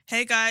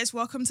Hey guys,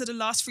 welcome to the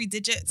last 3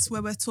 digits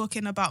where we're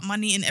talking about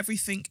money and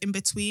everything in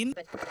between.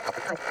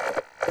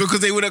 Because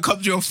they wouldn't come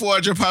to your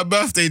 £400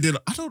 birthday dinner.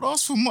 I don't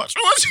ask for much.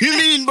 What do you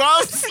mean,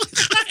 bruv?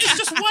 It's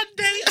just one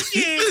day a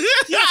year.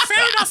 Yeah,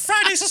 fair enough.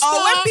 Friday's a spa.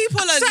 Oh, when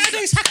people are...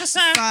 Saturday's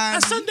Hackathon.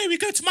 And Sunday we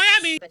go to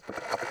Miami.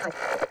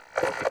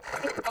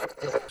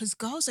 Because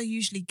girls are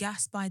usually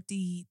gassed by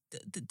the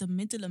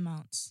middle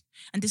amounts.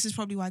 And this is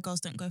probably why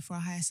girls don't go for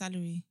a higher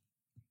salary.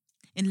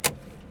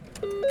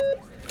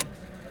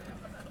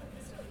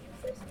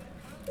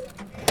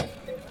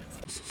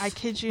 I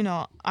kid you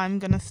not, I'm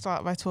going to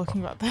start by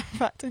talking about the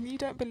fact, and you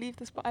don't believe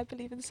this, but I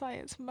believe in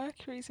science.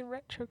 Mercury's in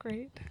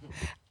retrograde.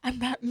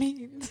 And that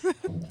means...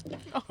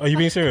 Are you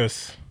being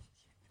serious?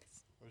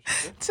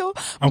 Till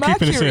I'm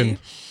keeping this in.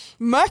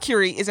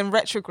 Mercury is in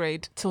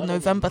retrograde till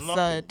November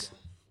 3rd.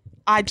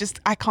 I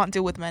can't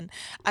deal with men.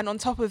 And on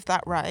top of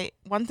that, right,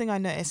 one thing I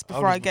noticed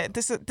before I get...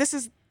 This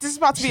is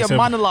about to be a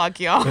monologue,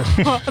 y'all.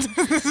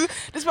 This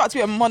is about to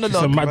be a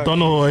monologue. It's a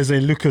McDonald or is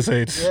a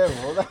Lucasade? Yeah,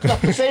 bro.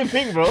 That's the same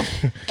thing, bro.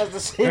 That's the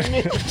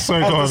same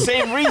the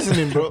same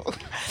reasoning, bro.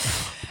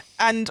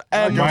 And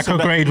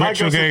micrograde,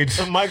 retrograde.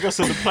 My girl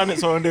said the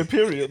planets are on their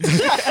periods.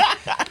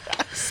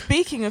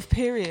 Speaking of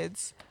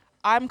periods,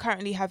 I'm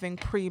currently having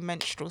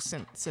premenstrual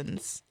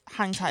symptoms.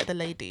 Hang tight, the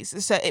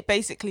ladies. So it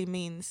basically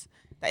means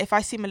that if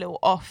I seem a little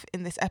off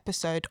in this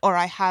episode, or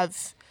I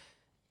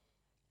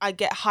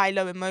get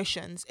high-low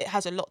emotions, it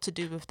has a lot to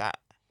do with that.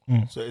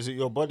 So is it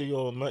your body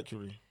or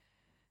Mercury?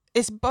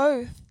 It's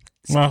both.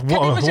 What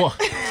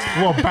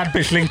a bad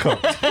bitch link up.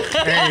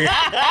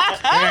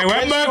 hey,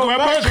 when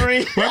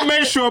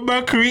menstrual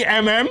Mercury,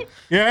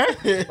 yeah?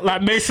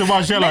 Like Mason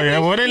Margiela, yeah?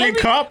 When they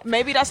link up?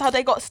 Maybe that's how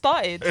they got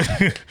started.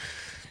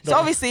 So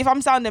obviously, if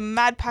I'm sounding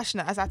mad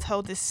passionate as I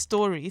tell this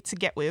story to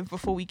get with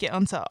before we get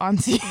onto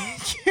Auntie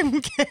Kim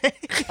K.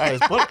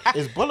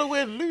 Is Bola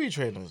wearing Louis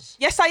trainers?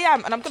 Yes, I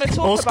am, and I'm going to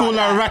talk Old about school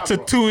like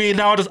Ratatouille,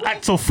 now just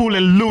act so fool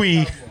and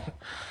Louis.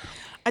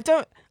 I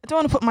don't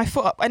want to put my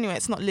foot up. Anyway,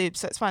 it's not lube,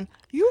 so it's fine.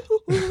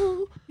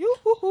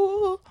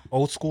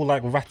 Old school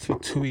like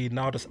Ratatouille,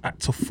 now just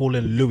act so fool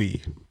and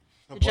Louis.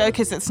 The joke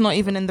is it's not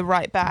even in the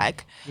right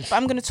bag. But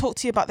I'm going to talk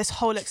to you about this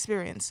whole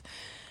experience.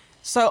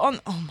 So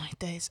oh my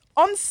days,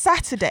 on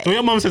Saturday. So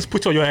your mum says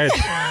put it on your head.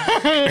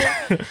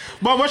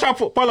 But what should I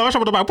put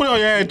the bag? Put it on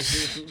your head.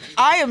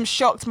 I am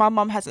shocked my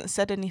mum hasn't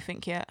said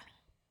anything yet.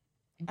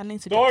 I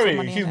need to drop some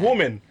money she's in her.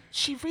 woman.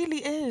 She really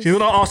is. She's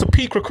gonna ask a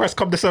peak request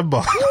come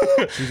December.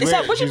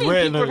 What do you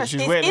mean peak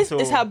request?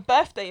 It's her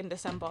birthday in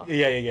December.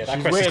 Yeah.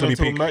 She's waiting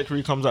until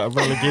Mercury comes out of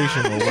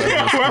relegation or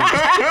whatever.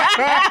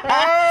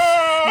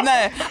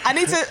 No,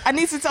 I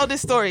need to tell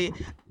this story.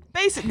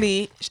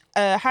 Basically,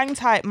 hang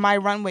tight, my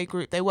runway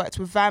group, they worked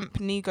with Vamp,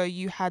 Nego,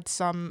 you had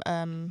some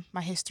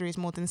My History is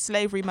More Than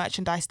Slavery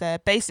merchandise there.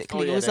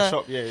 Basically, it was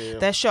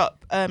their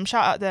shop. Shout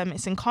out them.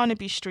 It's in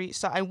Carnaby Street.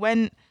 So I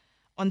went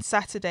on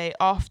Saturday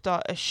after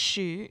a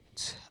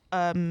shoot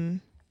to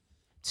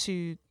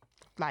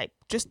like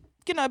just,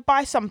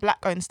 buy some black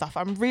owned stuff.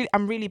 I'm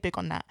really big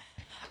on that.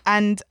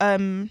 And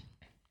the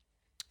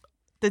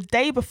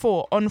day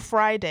before, on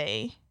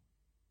Friday,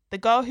 the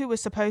girl who was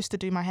supposed to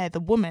do my hair, the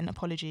woman,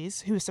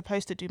 apologies, who was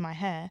supposed to do my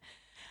hair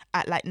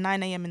at like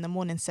 9 a.m. in the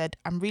morning said,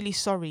 I'm really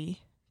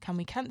sorry, can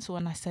we cancel?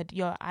 And I said,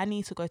 I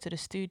need to go to the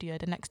studio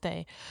the next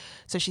day.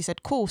 So she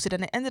said, cool. So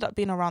then it ended up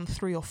being around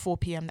 3 or 4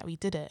 p.m. that we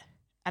did it.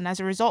 And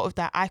as a result of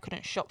that, I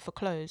couldn't shop for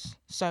clothes.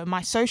 So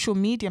my social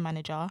media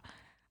manager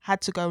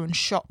had to go and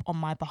shop on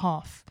my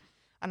behalf.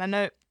 And I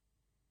know it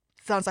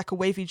sounds like a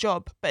wavy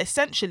job, but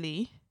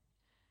essentially,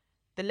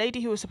 the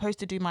lady who was supposed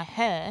to do my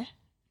hair,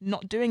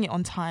 not doing it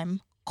on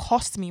time,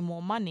 cost me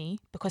more money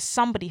because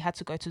somebody had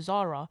to go to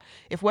Zara.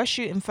 If we're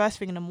shooting first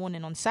thing in the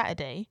morning on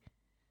Saturday,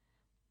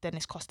 then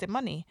it's costing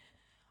money.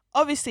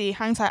 Obviously,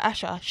 hang tight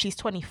Asha, she's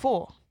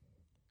 24.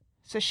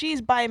 So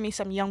she's buying me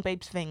some young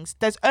babes things.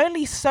 There's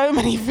only so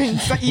many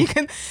things that you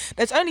can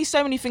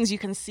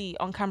see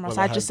on camera. Well,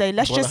 so I just say,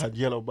 let's just had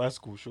yellow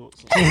bicycle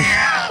shorts.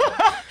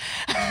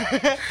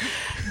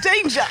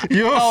 Danger.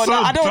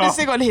 I don't want to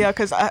sing on here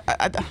because I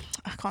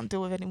can't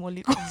deal with any more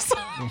legal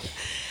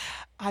stuff.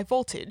 High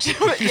voltage.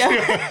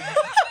 Yeah.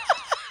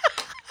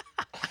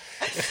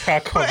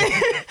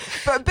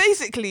 But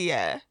basically,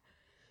 yeah.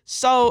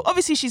 So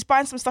obviously she's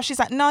buying some stuff. She's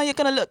like, no, you're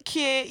going to look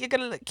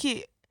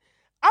cute.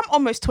 I'm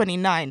almost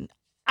 29.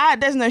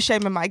 There's no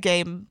shame in my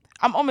game.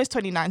 I'm almost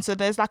 29. So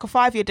there's like a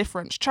 5-year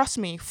difference. Trust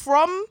me,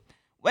 from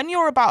when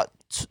you're about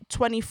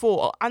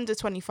 24 or under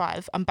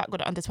 25, I'm back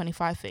with the under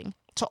 25 thing,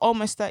 to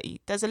almost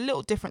 30, there's a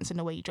little difference in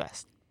the way you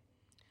dress.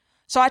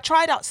 So I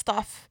tried out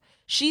stuff.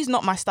 She's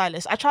not my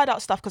stylist. I tried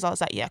out stuff because I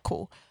was like, yeah,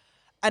 cool.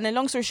 And then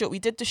long story short, we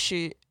did the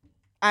shoot.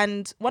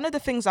 And one of the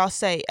things I'll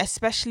say,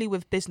 especially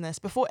with business,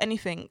 before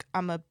anything,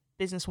 I'm a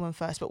businesswoman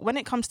first. But when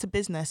it comes to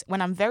business, when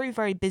I'm very,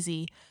 very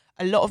busy,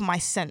 a lot of my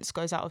sense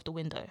goes out of the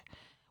window,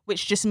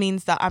 which just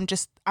means that I'm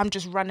just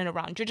running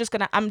around.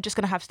 I'm just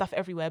gonna have stuff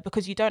everywhere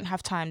because you don't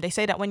have time. They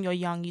say that when you're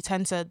young,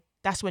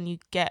 that's when you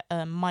get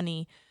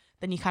money,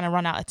 then you kind of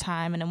run out of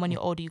time. And then when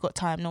you're older, you got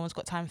time. No one's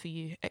got time for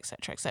you,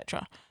 etc.,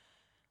 etc.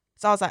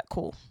 So I was like,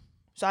 cool.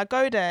 So I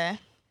go there.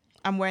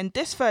 I'm wearing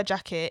this fur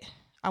jacket.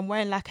 I'm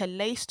wearing like a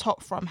lace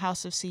top from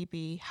House of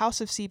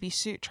CB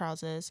suit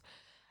trousers,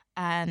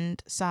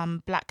 and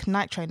some black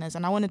Nike trainers.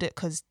 And I wanted it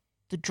because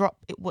the drop,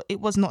 it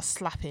was not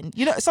slapping.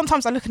 You know,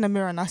 sometimes I look in the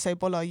mirror and I say,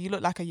 Bola, you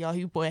look like a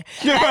Yahoo boy.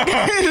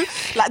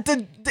 Like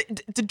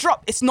the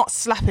drop, it's not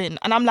slapping.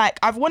 And I'm like,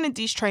 I've wanted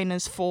these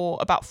trainers for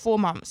about 4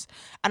 months.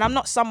 And I'm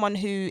not someone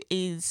who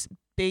is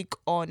big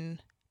on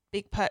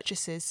big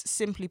purchases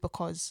simply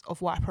because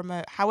of what I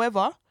promote.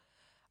 However,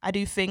 I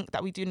do think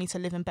that we do need to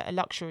live in better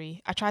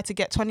luxury. I tried to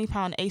get £20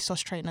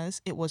 ASOS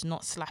trainers. It was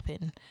not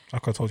slapping. I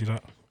could have told you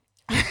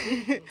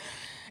that.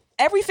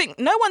 Everything,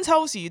 no one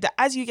tells you that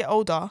as you get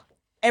older,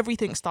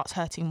 everything starts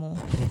hurting more.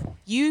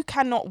 You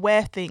cannot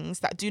wear things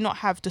that do not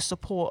have the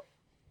support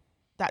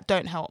that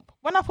don't help.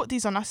 When I put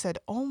these on, I said,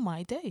 oh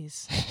my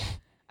days.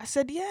 I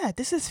said, yeah,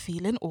 this is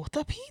feeling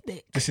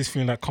orthopedic. This is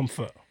feeling like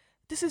comfort.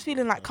 This is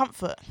feeling like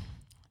comfort.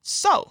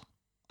 So,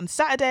 on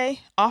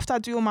Saturday, after I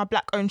do all my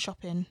black-owned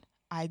shopping,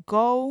 I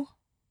go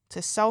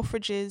to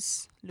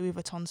Selfridge's Louis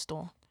Vuitton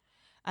store.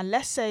 And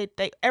let's say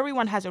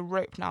everyone has a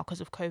rope now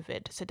because of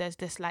COVID. So there's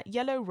this like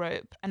yellow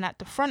rope, and at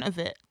the front of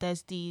it,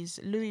 there's these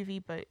Louis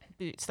V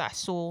boots that I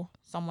saw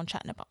someone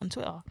chatting about on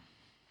Twitter.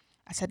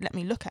 I said, let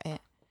me look at it.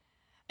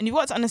 And you've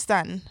got to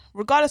understand,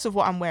 regardless of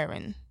what I'm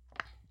wearing,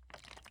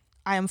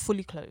 I am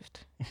fully clothed.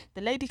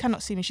 The lady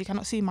cannot see me. She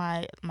cannot see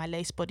my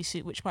lace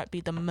bodysuit, which might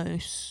be the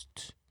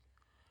most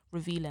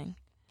revealing.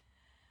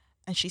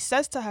 And she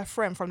says to her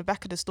friend from the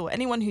back of the store,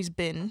 anyone who's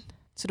been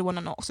to the one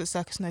on Oxford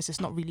Circus knows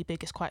it's not really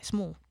big, it's quite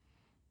small.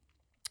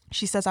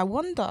 She says, I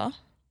wonder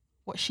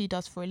what she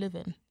does for a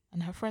living.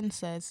 And her friend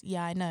says,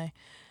 yeah, I know.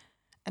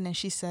 And then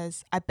she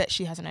says, I bet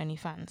she has an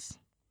OnlyFans.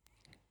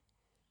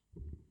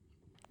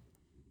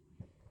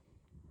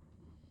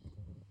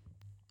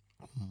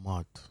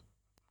 Mad.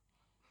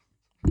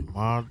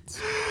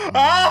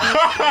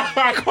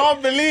 I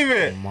can't believe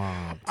it.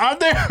 Mad. I'm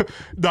there.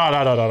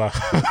 No.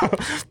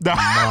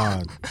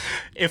 Mad.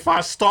 If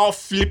I start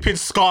flipping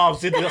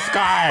scarves in the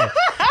sky.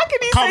 How can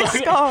you say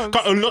scarves?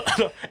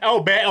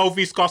 Bare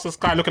LV scarves in the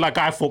sky looking like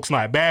Guy Fawkes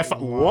night.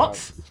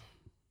 What?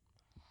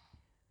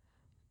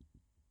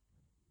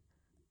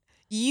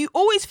 You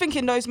always think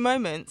in those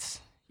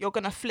moments you're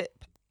going to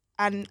flip.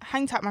 And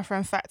hang tight, my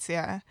friend Fats,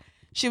 yeah.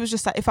 She was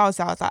just like, if I was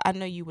there, I was like, I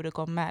know you would have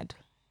gone mad.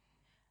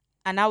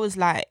 And I was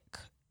like,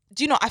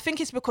 do you know, I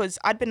think it's because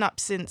I'd been up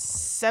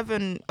since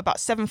about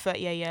 7:30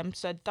 a.m.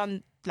 So I'd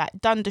done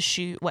the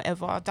shoot,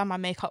 whatever. I'd done my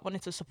makeup,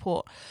 wanted to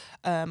support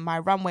my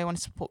runway, wanted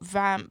to support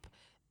Vamp.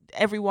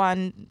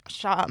 Everyone,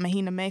 shout out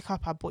Mahina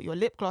Makeup. I bought your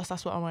lip gloss.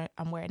 That's what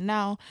I'm wearing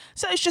now.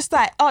 So it's just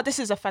like, oh, this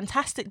is a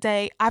fantastic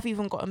day. I've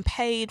even gotten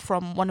paid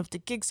from one of the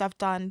gigs I've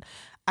done.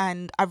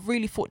 And I've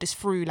really thought this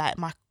through. Like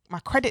my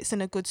credit's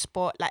in a good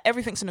spot. Like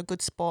everything's in a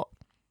good spot.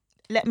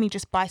 Let me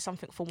just buy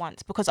something for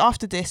once. Because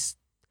after this,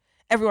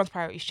 everyone's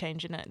priorities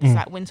change, innit? It's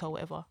like winter or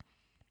whatever.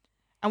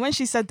 And when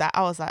she said that,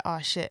 I was like, oh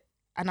shit.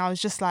 And I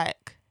was just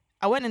like,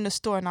 I went in the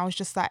store and I was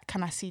just like,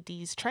 can I see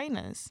these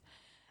trainers?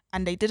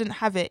 And they didn't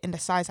have it in the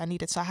size I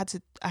needed. So I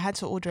had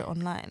to order it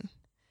online.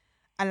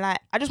 And like,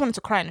 I just wanted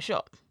to cry in the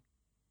shop.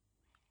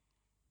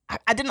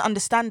 I didn't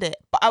understand it,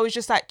 but I was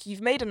just like,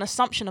 you've made an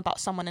assumption about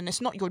someone and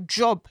it's not your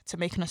job to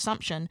make an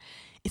assumption.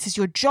 It is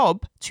your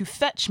job to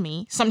fetch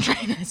me some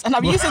trainers. And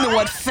I'm using the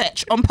word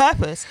fetch on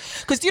purpose.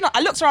 Because, you know,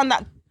 I looked around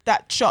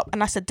that shop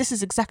and I said, this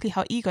is exactly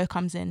how ego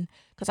comes in.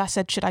 Because I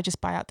said, should I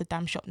just buy out the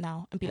damn shop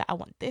now and be like, I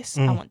want this,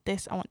 I want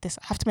this, I want this.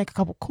 I have to make a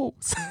couple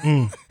calls.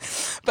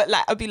 But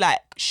like, I'd be like,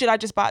 should I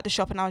just buy at the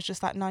shop? And I was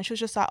just like, no. And she was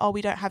just like, oh,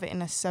 we don't have it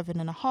in a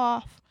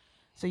 7.5.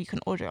 So you can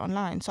order it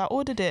online. So I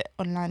ordered it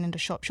online in the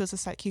shop. She was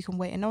just like, you can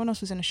wait. And no one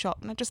else was in the shop.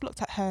 And I just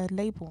looked at her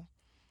label.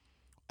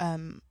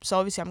 So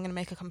obviously I'm going to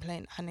make a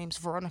complaint. Her name's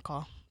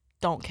Veronica.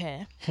 Don't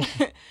care.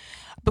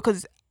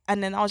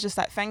 And then I was just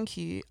like, thank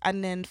you.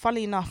 And then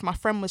funnily enough, my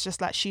friend was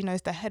just like, she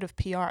knows the head of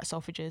PR at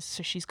Selfridges.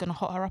 So she's going to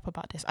hot her up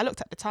about this. I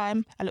looked at the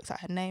time. I looked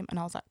at her name. And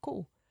I was like,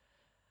 cool.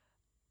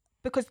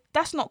 Because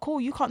that's not cool.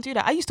 You can't do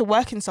that. I used to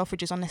work in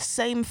Selfridges on the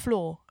same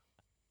floor.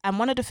 And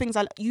one of the things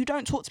you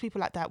don't talk to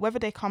people like that, whether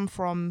they come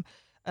from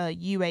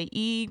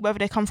UAE, whether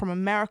they come from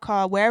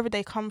America, wherever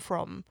they come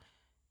from,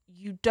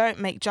 you don't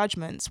make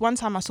judgments. One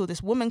time I saw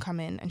this woman come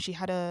in and she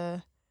had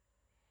a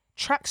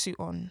tracksuit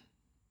on.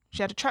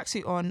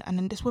 And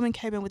then this woman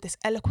came in with this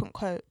eloquent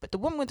coat. But the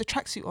woman with the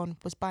tracksuit on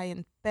was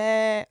buying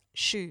bare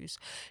shoes.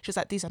 She was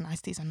like, these are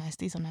nice, these are nice,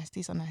 these are nice,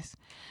 these are nice.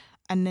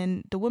 And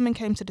then the woman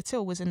came to the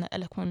till, was in the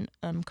eloquent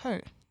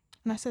coat.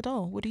 And I said,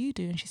 oh, what do you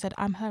do? And she said,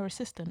 I'm her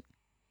assistant.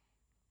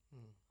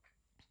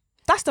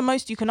 That's the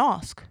most you can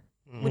ask.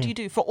 What do you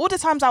do? For all the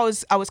times I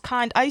was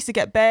kind, I used to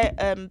get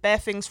bare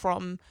things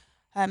from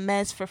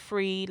Mez for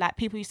free. Like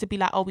people used to be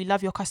like, oh, we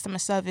love your customer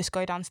service.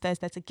 Go downstairs.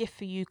 There's a gift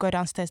for you. Go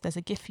downstairs. There's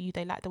a gift for you.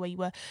 They like the way you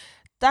were.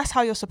 That's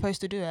how you're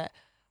supposed to do it.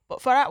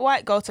 But for that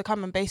white girl to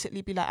come and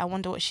basically be like, I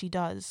wonder what she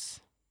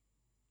does.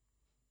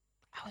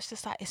 I was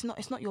just like, it's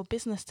not your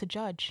business to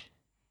judge.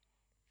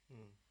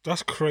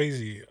 That's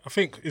crazy. I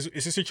think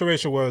it's a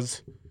situation where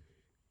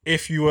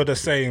if you were the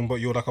same,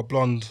 but you're like a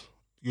blonde,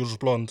 you're just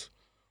blonde,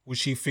 would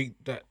she think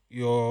that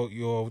you're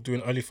doing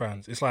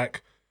OnlyFans? It's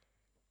like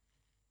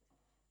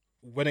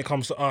when it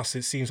comes to us,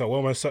 it seems like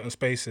when we're in certain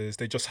spaces,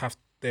 they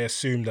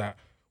assume that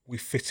we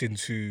fit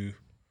into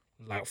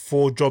like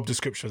 4 job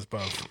descriptions,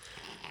 bruv.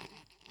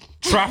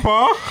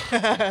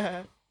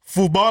 Trapper,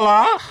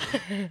 footballer,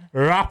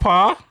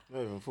 rapper.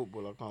 Not even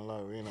football, I can't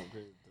lie, we ain't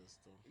upgraded this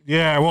stuff.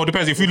 Yeah, well, it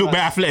depends. If you look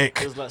better athletic,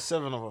 There's like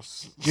 7 of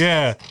us.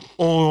 yeah,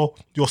 or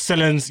you're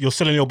selling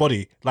your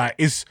body. Like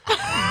it's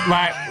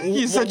like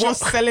You said you're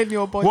selling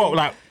your body. what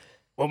like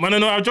what man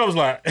don't know our jobs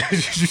like.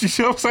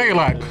 You know what I'm saying?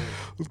 Like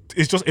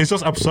it's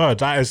just absurd.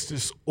 That is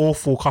just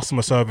awful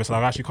customer service.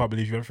 Like, I actually can't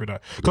believe you went through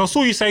that. Because I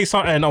saw you say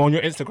something on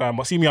your Instagram,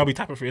 but see me, I'll be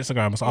tapping through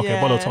Instagram. I was like, okay,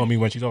 Yeah. Bono told me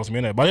when she told me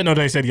in it, but I didn't know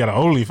they said you had a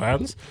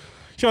OnlyFans.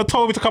 She had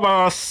told me to come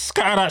out and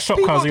scatter that shop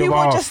cause people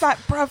were just like,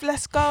 bruv,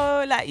 let's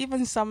go. Like,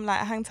 even some like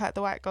hang tight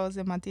the white girls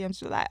in my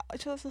DMs were like,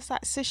 she was just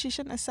like, sis, she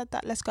shouldn't have said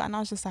that, let's go. And I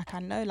was just like, I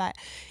know, like,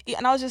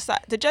 and I was just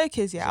like, the joke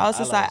is, yeah, I was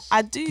just like,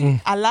 I do,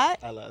 I like,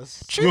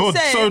 true You're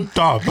say, so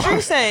dumb. true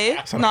say,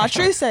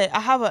 I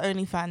have an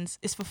OnlyFans.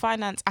 It's for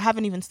finance. I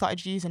haven't even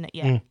started using it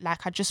yet.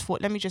 Like, I just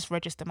thought, let me just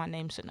register my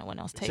name so no one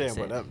else takes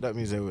it. But that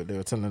means they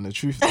were telling the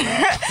truth.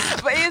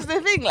 But here's the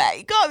thing, like,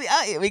 you can't be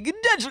out here making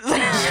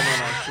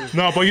judgments.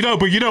 No, but you know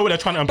what they're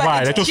trying to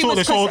imply.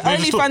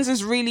 OnlyFans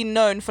is really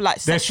known for like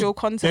sexual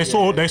content.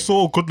 They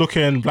saw a good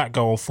looking black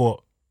girl and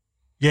thought,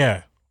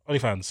 yeah,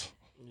 OnlyFans.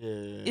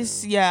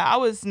 I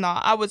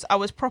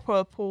was proper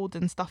appalled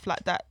and stuff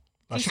like that.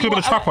 She could have been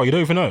a trapper. You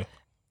don't even know.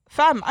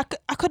 Fam, I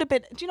could have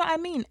been. Do you know what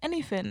I mean?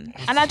 Anything.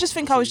 And I just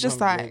think I was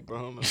just like.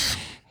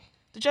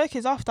 The joke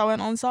is, after I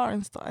went on Zara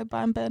and started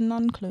buying better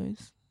nun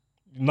clothes.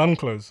 Nun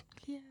clothes.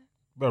 Yeah.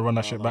 Better run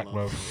that shit back,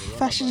 bro.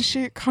 Fashion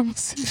shoot comes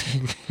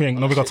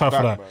soon. We got time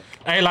for that.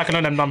 I ain't liking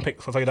none of them nun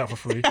pics. I'll tell you that for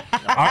free.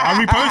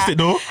 I repost it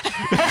though.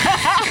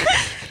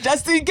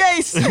 Just in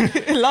case.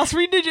 Last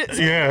 3 digits.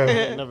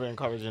 Yeah. Never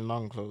encouraging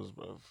nun clothes,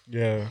 bro.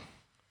 Yeah.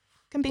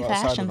 Can be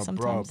fashion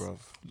sometimes. Bra,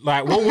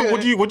 Like,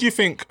 what do you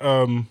think?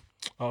 I'll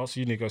ask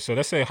you, Nico. So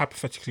let's say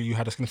hypothetically you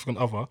had a significant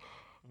other.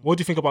 What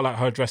do you think about like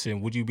her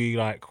dressing? Would you be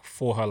like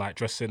for her like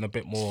dressing a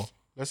bit more?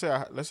 Let's say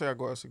I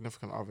got a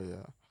significant other,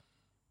 yeah,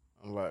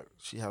 and like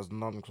she has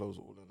nun clothes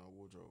all in her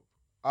wardrobe.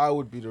 I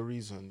would be the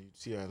reason you'd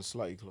see her in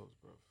slutty clothes,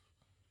 bro.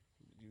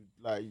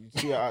 You'd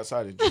see her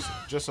outside in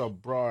just a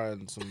bra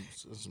and some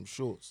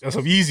shorts. That's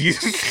some Yeezys.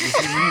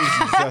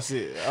 That's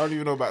it. I don't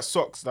even know about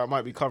socks. That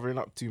might be covering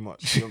up too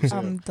much. You know what I'm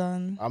saying? I'm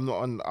done. I'm not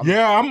on.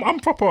 I'm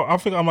proper. I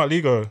think I'm like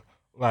Lego.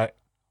 Like,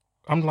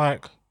 I'm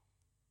like,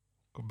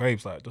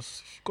 babes, like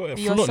just got it.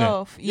 Be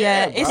yourself.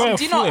 Yeah. Yeah, It's,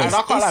 do you know? And And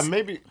I can't It's, like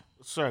maybe.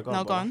 Sorry, go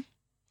on. go on.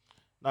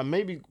 Like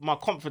maybe my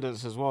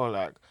confidence as well,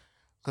 like,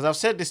 because I've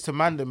said this to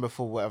Mandem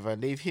before, whatever,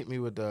 and they've hit me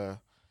with the,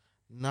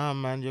 nah,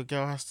 man, your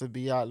girl has to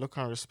be out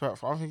looking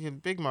respectful. I'm thinking,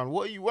 big man,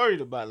 what are you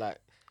worried about? Like,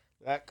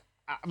 I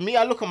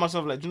look at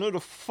myself like, do you know the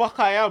fuck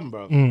I am,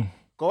 bro?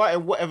 Go out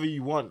and whatever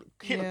you want.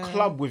 Hit a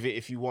club with it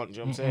if you want. Do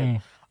you know what I'm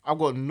saying? I've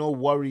got no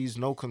worries,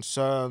 no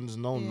concerns,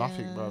 no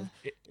nothing, bro.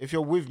 If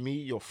you're with me,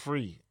 you're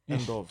free.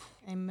 End of.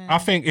 Amen. I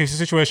think it's a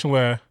situation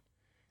where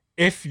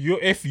if your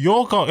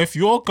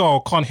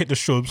girl can't hit the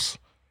shubs,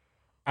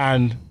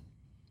 and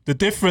the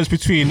difference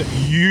between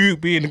you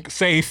being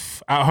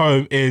safe at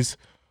home is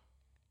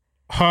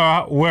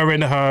her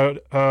wearing her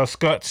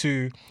skirt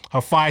to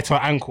her thigh to her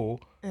ankle.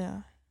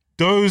 Yeah.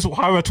 Those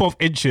however 12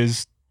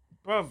 inches.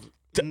 Bruv,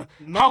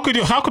 how could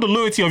the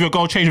loyalty of your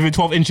girl change within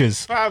 12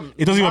 inches? Fam,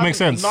 it doesn't even make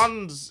sense.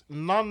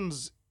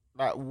 Nuns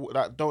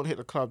that don't hit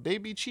the club, they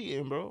be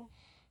cheating, bro.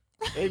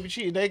 They be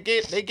cheating. They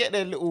get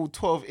their little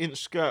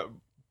 12-inch skirt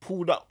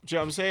pulled up. Do you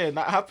know what I'm saying?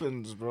 That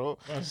happens, bro.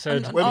 I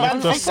said, when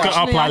man just skirt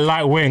up like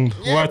light wing.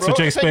 Word to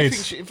Jay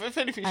Spades. If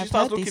anything, she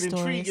starts looking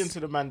intriguing to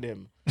the man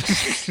them.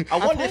 I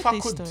wonder if I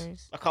could.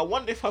 Like, I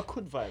wonder if I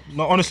could vibe.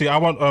 No, honestly, I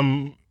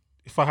want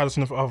if I had a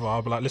significant other,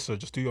 I'd be like, listen,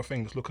 just do your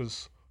thing. Just look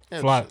as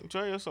fly.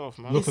 Enjoy yourself,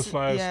 man. Look as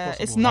fly as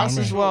possible. It's nuts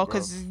man. as well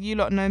because you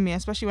lot know me,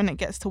 especially when it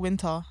gets to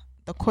winter.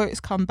 The quotes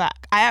come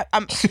back.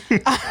 I'm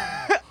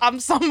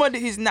I'm somebody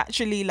who's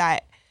naturally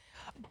like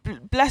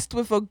blessed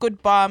with a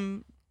good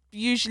bum.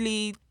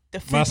 Usually the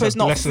fupa is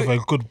not blessed with a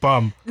good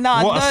bum.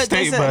 Nah, what no, a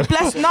statement.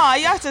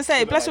 you have to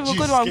say blessed with a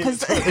good one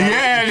because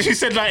yeah, she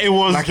said like it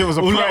was like it was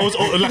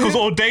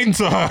ordained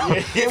to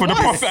her for the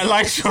prophet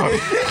Elisha.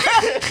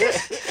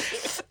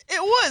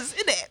 It was,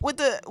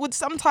 innit? With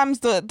sometimes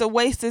the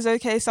waist is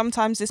okay,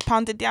 sometimes it's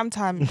pounded yam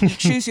time. You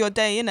choose your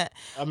day, innit?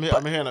 I'm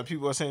hearing that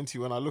people are saying to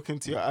you, when I look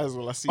into your eyes,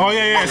 will I see? Oh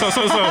yeah. So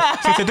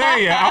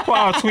today, yeah, I put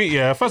out a tweet.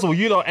 Yeah, first of all,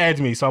 you lot aired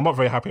me, so I'm not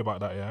very happy about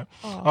that. Yeah,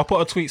 I put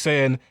a tweet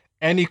saying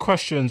any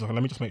questions. Okay,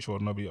 let me just make sure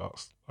nobody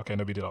asked. Okay,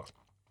 nobody did ask.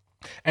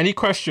 Any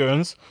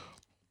questions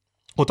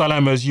or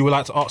dilemmas you would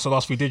like to ask the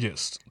last 3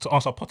 digits to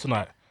answer pot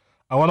tonight?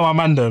 And one of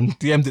my mandem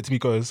DM'd it to me,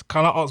 goes,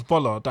 can I ask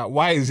Bola that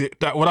why is it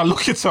that when I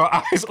look into her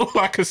eyes, all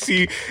I can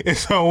see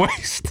is her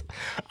waist?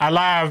 And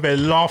I have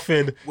been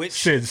laughing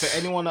since. For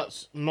anyone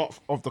that's not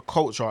of the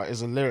culture,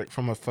 is a lyric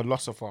from a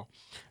philosopher,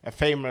 a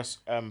famous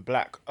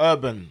black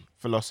urban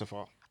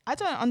philosopher. I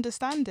don't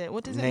understand it.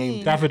 What does it Name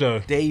mean?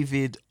 Davido.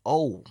 David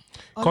O.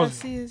 All I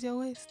see is your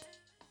waist.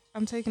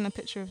 I'm taking a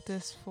picture of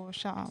this for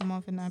shout out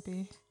Marvin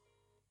Abbey.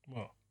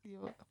 What?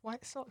 Your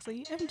white socks. Are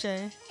you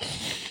MJ?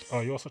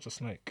 Oh, you're such a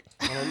snake.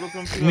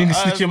 Looking You need to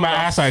stitch in my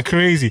ass like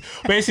crazy.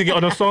 Basically,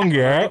 on a song,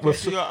 yeah, with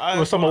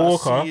Summer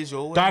Walker,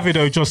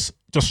 Davido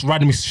just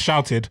randomly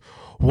shouted,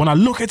 "When I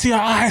look into your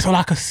eyes, all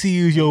I can see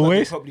is your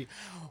waist." I'm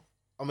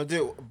gonna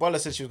do it. Bola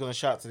said she was gonna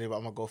shout today, but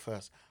I'm gonna go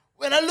first.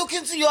 When I look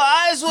into your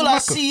eyes, all I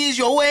see is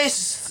your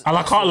waist. And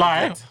I can't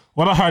lie.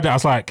 When I heard that, I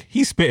was like,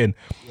 "He's spitting."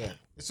 Yeah,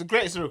 it's the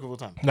greatest lyric of all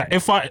time. Like,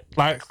 if I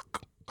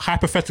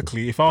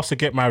hypothetically, if I was to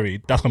get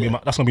married, that's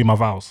gonna be my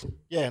vows.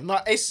 Yeah, no,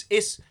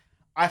 it's.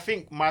 I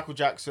think Michael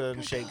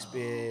Jackson,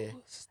 Shakespeare,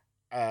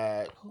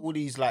 all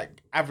these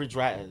like average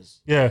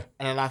writers. Yeah.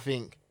 And then I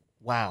think,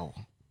 wow,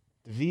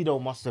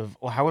 Davido must have,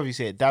 or however you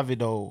say it,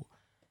 Davido,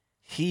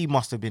 he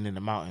must have been in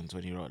the mountains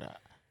when he wrote that.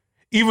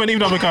 Even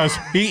the other guys,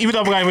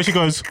 when she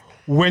goes,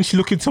 "When she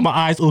look into my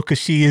eyes, oh, cause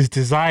she is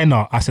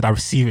designer," I said, "I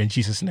receive it in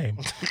Jesus' name."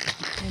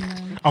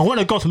 I want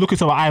a girl to look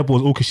into my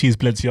eyeballs, oh, cause she is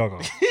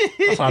Balenciaga.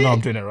 That's how I know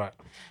I'm doing it right.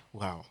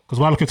 Wow. Because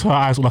when I look into her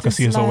eyes, all I can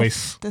see is her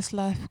waist. This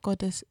life,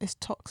 God, is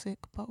toxic,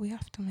 but we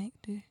have to make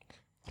do.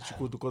 What you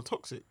call the God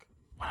toxic?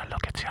 When I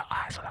look into your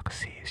eyes, all I can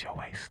see is your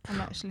waist.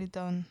 I'm actually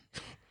done.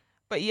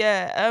 But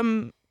yeah,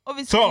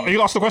 obviously. So,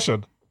 you asked the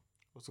question?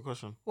 What's the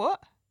question?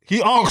 What?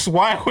 He asks,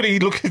 why would he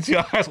look into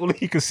your eyes, all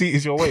he can see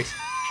is your waist?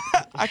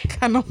 I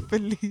cannot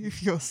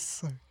believe you're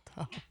so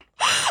dumb.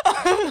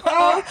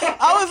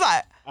 I was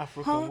like,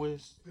 African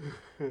waist.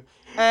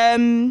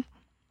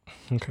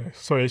 Okay,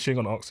 sorry, she ain't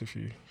gonna ask if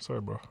you.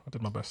 Sorry, bro, I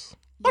did my best.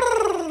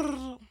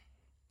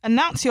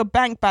 Announce your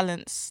bank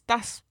balance.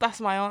 That's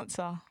my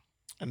answer.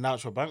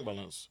 Announce your bank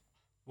balance.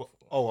 What?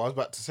 Oh, I was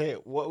about to say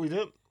it. What we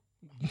did?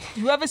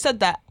 Whoever said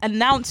that,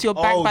 announce your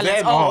bank balance.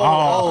 Them.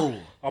 Oh.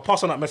 I'll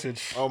pass on that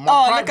message. Oh,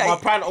 my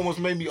pride almost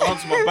made me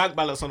answer my bank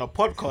balance on a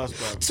podcast,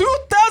 bro.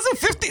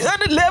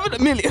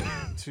 2,011 million.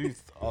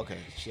 Okay,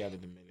 she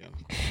added a million.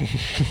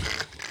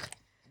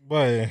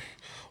 Boy,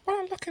 when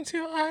I look into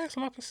your eyes,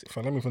 all I can see.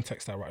 Fine, let me even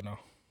text that right now.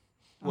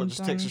 What?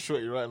 Just text a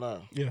shorty right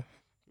now. Yeah.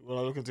 When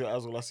I look into your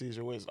eyes, all I see is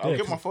your waist. I'll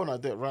get my phone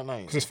out there right now.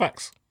 Because it's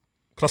facts.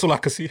 Because that's all I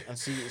can see. And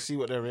see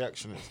what their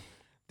reaction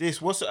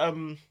is.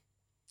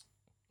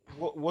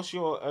 What's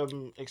your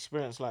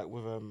experience like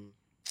with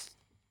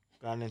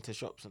going into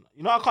shops? And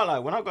I can't lie.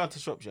 When I go into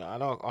shops, I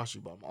know I'll ask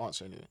you, but I'm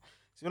answering it.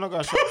 See, when I go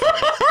into shops,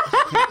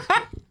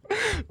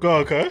 go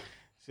okay.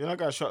 See, when I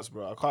go into shops,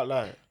 bro, I can't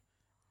lie.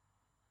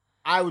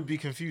 I would be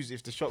confused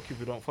if the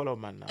shopkeeper don't follow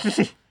man now.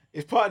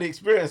 It's part of the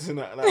experience, isn't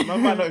it? Like,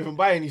 man might not even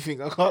buy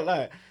anything. I can't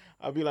lie.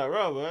 I'll be like,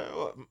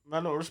 bro,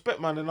 man, don't respect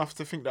man enough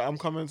to think that I'm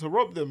coming to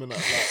rob them and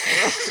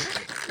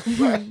that.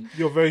 Like,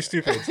 you're very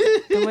stupid.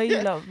 The way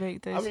you love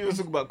make those. I'm even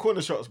talking about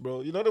corner shots,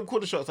 bro. You know them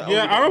corner shots.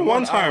 Yeah, I remember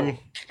one time,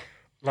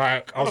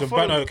 like I was in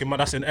Burnt Oak,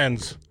 that's in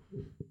Ends,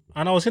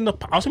 and I was in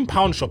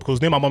Pound Shop because it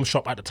was near my mum's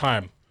shop at the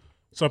time.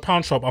 So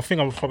Pound Shop, I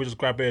think I was probably just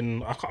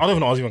grabbing. I don't even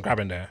know what I was even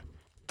grabbing there.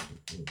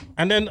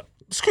 And then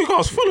the school guy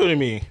was following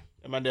me.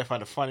 The man there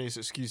find the funniest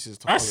excuses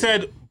to. I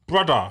said,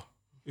 brother,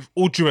 with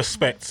all due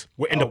respect,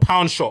 we're in the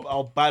Pound Shop.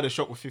 I'll buy the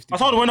shop with 50. I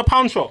told him we're in the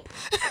Pound Shop.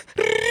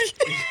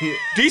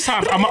 These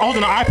times I'm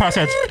holding an iPad. I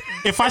said,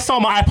 if I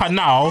sell my iPad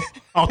now,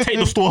 I'll take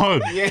the store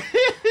home. Yeah.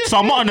 So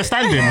I'm not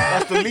understanding.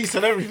 That's the lease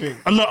and everything.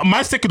 And look,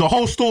 man's taking the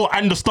whole store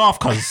and the staff,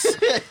 cuz.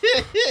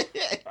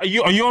 Are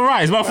you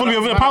alright? Is man following you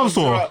over the Pound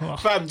store?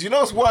 Fam, do you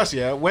know what's worse,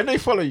 yeah? When they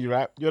follow you,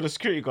 right? You're the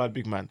security guard,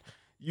 big man.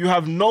 You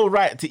have no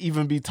right to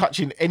even be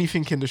touching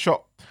anything in the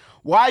shop.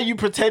 Why are you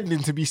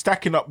pretending to be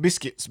stacking up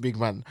biscuits, big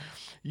man?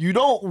 You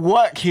don't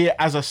work here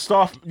as a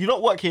staff. You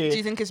don't work here. Do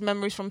you think it's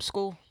memories from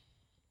school?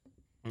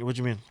 What do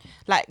you mean?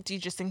 Like, do you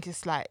just think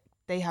it's like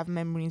they have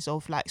memories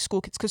of like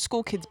school kids? Because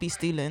school kids be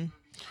stealing.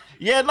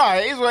 Yeah, no,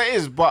 it is what it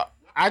is. But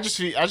I just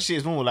see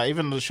it's normal. Like,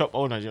 even the shop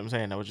owners, you know what I'm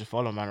saying? They would just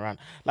follow man around.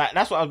 Like,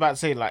 that's what I was about to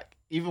say. Like,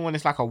 even when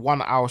it's like a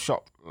 1 hour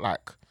shop,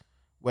 like,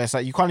 where it's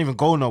like you can't even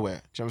go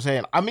nowhere. Do you know what I'm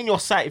saying? I'm in your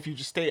sight if you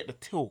just stay at the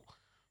till.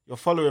 You're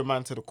following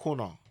man to the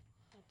corner.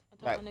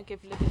 I don't want to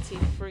give Liberty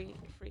free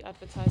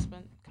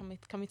advertisement.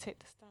 Can we take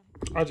this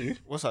down? I do.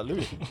 What's that,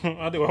 Louis?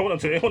 I do. I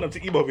want them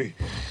to email me.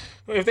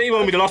 If they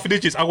email me the last few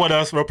digits, I want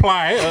to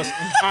reply.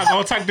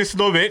 I'll tag this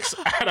Novix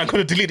and I'm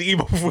going to delete the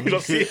email before you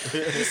don't see it.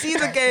 You see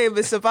the game,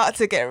 it's about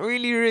to get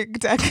really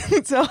rigged, I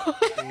can tell.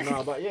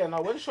 No, but yeah,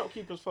 when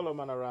shopkeepers follow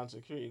man around,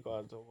 security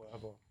guards or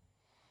whatever,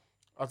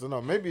 I don't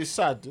know. Maybe it's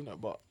sad, isn't it?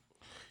 But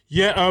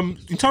yeah,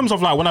 in terms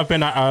of like when I've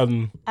been at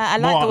I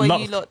like the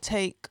way you lot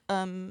take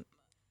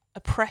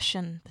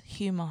oppression,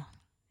 humour.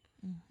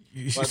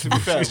 It's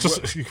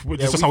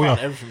just how we are.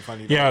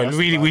 Funny, yeah,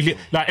 really.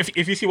 Like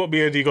if you see what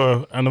me and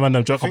Digo and the man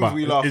them joke about,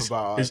 we laugh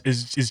about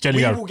is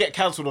genuine. We will get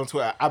cancelled on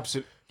Twitter.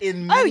 Absolutely.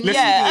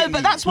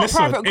 But that's what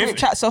private group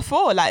chats are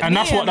for. Like, and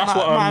that's what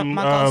my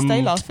girls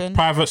stay laughing.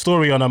 Private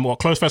story on what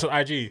close friends on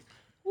IG.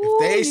 If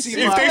they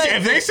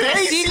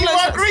see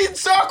my green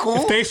circle,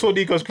 if they saw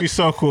Nico's green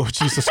circle,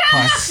 Jesus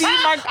Christ!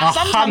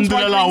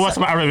 Alhamdulillah, what's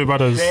my Arabic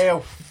brothers?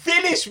 They're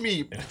Finish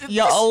me.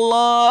 Ya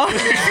Allah.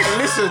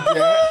 Listen,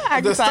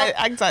 yeah. The stuff-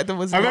 Anxiety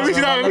was. Have you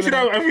seen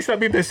that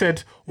meme they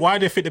said, why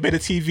they fit the better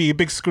TV,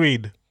 big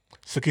screen?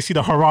 So you can see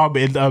the haram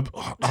in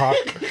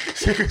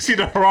so you can see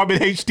the haram in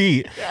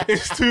HD.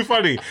 It's too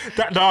funny.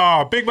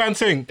 That big man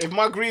thing. If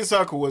my green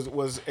circle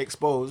was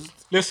exposed,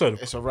 Listen,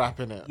 it's a wrap,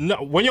 innit? no,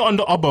 when you're on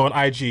the Ubbo on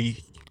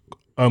IG,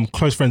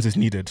 close friends is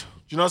needed. Do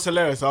you know what's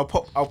hilarious? I'll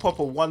pop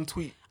a one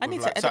tweet. I need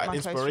with, to like, edit something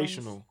my close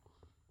inspirational,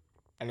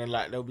 and then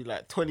like there'll be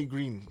like 20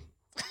 green.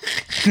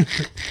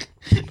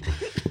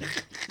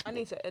 I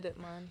need to edit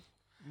mine.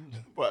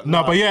 But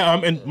But yeah,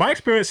 in my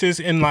experiences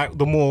in like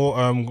the more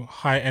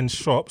high end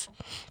shops,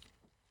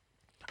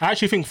 I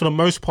actually think for the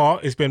most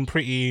part it's been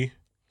pretty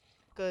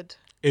Good.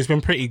 It's been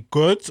pretty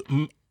good.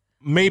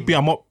 Maybe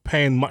I'm not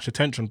paying much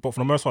attention, but for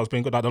the most part, it's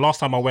been good. Like the last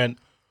time I went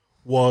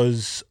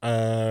was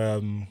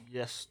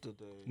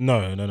yesterday.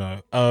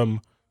 No.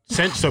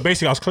 So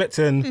basically, I was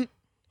collecting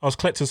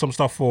some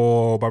stuff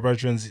for my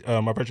brethren's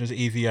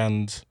Evie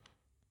and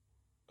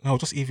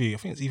just Evie. I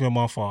think it's Evie and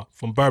Martha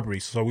from Burberry.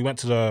 So we went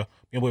to the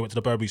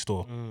Burberry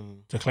store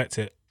to collect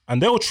it,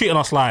 and they were treating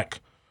us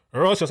like. I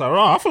was just like,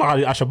 I feel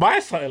like I should buy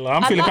something.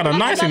 Like, I'm feeling kind of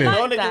nice in You it.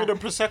 know, they give me the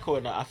prosecco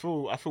and that. I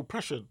feel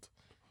pressured.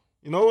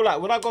 You know, like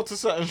when I go to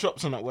certain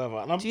shops and that, whatever.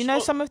 And Do you know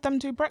some of them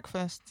do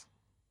breakfast?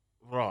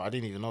 Bro, I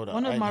didn't even know that.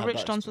 One of my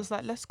rich dons was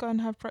like, let's go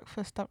and have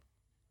breakfast at, I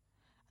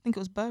think it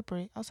was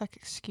Burberry. I was like,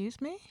 excuse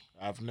me?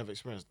 I've never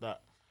experienced that.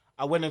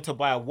 I went in to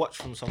buy a watch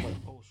from somewhere.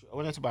 Oh shit! I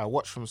went in to buy a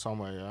watch from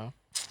somewhere, yeah.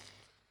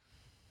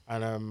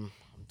 And I'm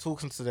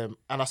talking to them,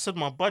 and I said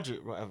my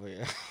budget, whatever,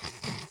 yeah.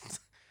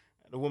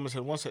 And the woman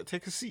said, "One sec,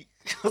 take a seat."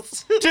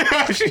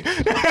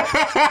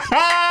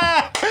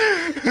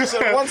 She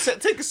said, "One sec,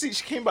 take a seat."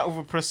 She came back with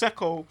a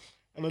prosecco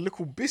and a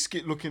little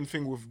biscuit-looking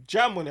thing with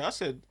jam on it. I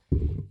said,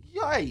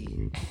 "Yay!"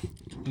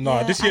 No,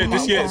 Yeah,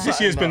 this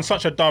year's been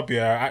such a dub.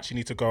 Yeah, I actually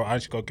need to go. I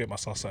actually got to get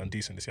myself something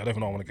decent this year. I don't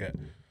even know what I want to get.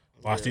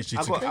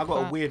 But I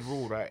got a weird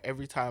rule, right?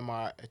 Every time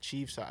I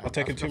achieve something, I've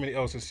taken too many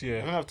L's this I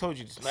year. think I've told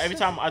you this. Like, every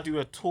time I do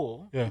a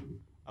tour, Yeah.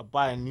 I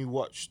buy a new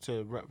watch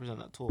to represent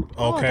that tour.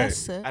 Oh, Okay. that's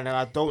sick. And then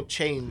I don't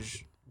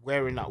change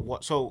wearing that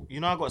watch. So you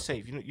know I got a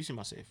safe. You see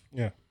my safe.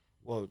 Yeah.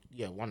 Well,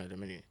 yeah, one of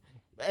them anyway.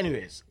 But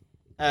anyways,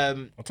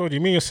 I told you,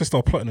 me and your sister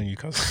are plotting on you,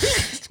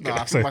 cuz. no,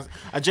 I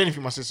genuinely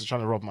think my sister's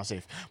trying to rob my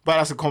safe. But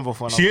that's a convo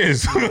for another. She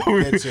is.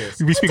 Dead serious.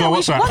 We speak on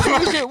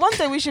WhatsApp. One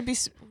day we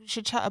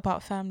should chat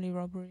about family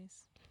robberies.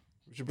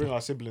 We should bring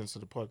our siblings to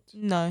the pod.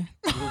 No.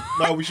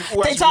 No, we should.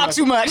 They talk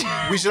too much.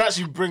 We should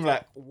actually bring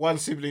like one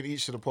sibling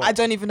each to the pod. I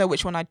don't even know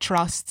which one I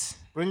trust.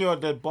 Bring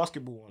the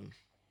basketball one.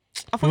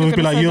 I thought He you would were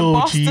be gonna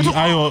like, say the yo,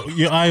 bastard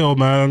G, one. Ayo,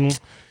 man.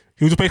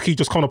 He would basically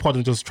just come on the pod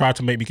and just try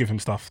to make me give him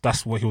stuff.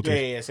 That's what he'll do.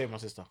 Yeah, save my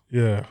sister.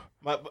 Yeah.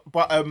 But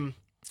what am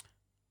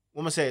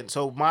I saying?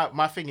 So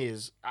my thing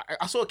is,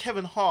 I saw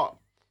Kevin Hart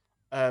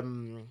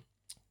on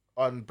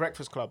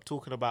Breakfast Club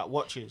talking about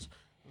watches,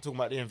 talking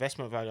about the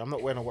investment value. I'm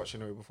not wearing a watch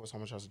anyway before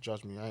someone tries to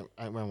judge me. I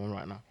ain't wearing one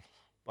right now,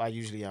 but I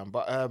usually am.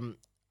 But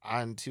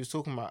and he was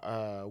talking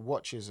about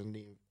watches and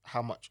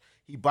how much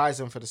he buys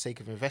them for the sake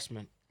of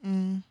investment.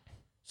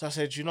 So I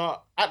said, you know,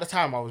 at the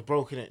time I was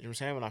broke in it. You know what I'm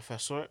saying, when I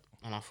first saw it,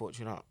 and I thought,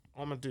 you know,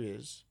 what I'm gonna do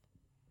is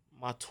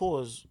my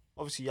tours.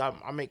 Obviously,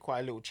 I make quite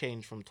a little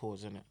change from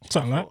tours, innit?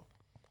 Something like.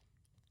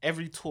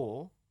 Every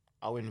tour,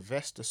 I'll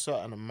invest a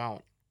certain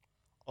amount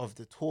of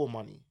the tour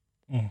money,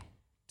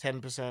 10%,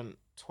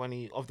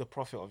 20% of the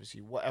profit,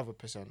 obviously, whatever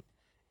percent,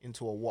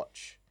 into a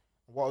watch.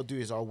 What I'll do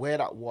is I'll wear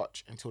that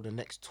watch until the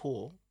next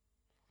tour,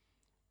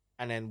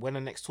 and then when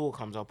the next tour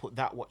comes, I'll put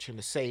that watch in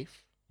the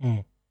safe,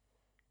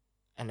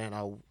 and then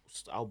I'll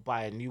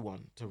buy a new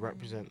one to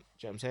represent.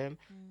 Do you know what I'm saying?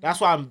 That's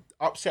why I'm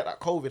upset that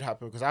COVID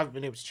happened, because I haven't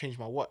been able to change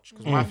my watch.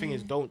 Because my thing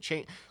is, don't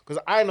change.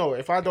 Because I know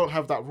if I don't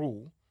have that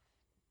rule,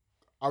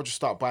 I'll just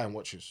start buying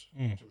watches.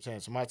 You know what I'm saying?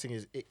 So my thing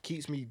is, it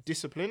keeps me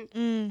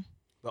disciplined,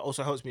 but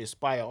also helps me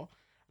aspire,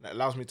 and it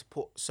allows me to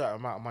put a certain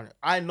amount of money.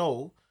 I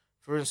know,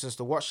 for instance,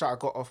 the watch that I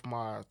got off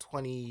my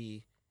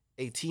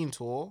 2018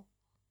 tour,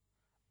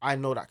 I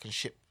know that can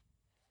ship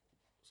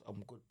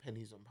some good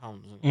pennies and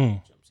pounds. You know what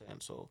I'm saying?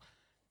 So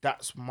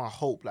that's my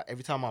hope. Like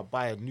every time I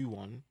buy a new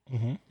one,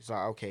 it's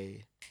like,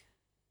 okay,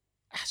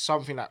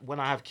 something that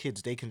when I have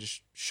kids, they can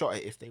just shot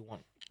it if they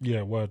want.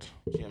 Yeah, word.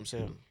 You know what I'm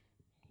saying?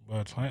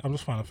 Word. I'm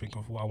just trying to think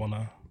of what I want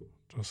to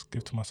just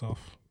give to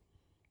myself.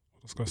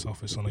 Just go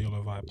selfish on a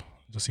YOLO vibe.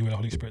 Just see where the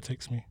Holy Spirit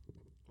takes me.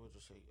 We'll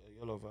just say a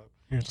YOLO vibe.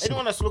 Yeah, just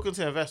Anyone that's looking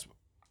to invest,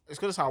 it's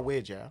going to sound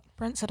weird, yeah?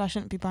 Brent said I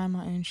shouldn't be buying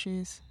my own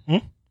shoes.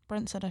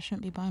 Brent said I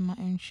shouldn't be buying my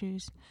own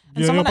shoes. And yeah,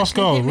 you're a someone buff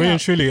actually girl, hit me really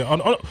up.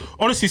 and truly.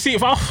 Honestly, see,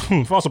 if I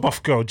was a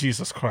buff girl,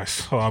 Jesus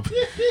Christ, my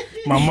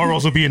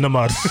morals would be in the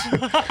mud.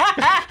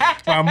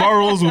 My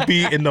morals would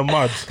be in the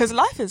mud. Because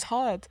life is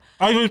hard.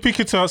 I was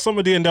speaking to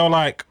somebody and they were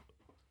like,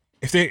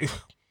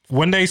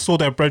 when they saw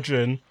their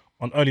brethren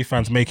on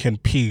OnlyFans making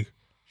P,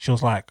 she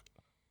was like,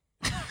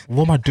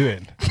 what am I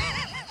doing?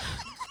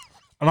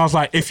 And I was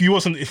like, if you go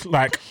on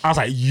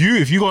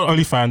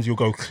OnlyFans, you'll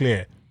go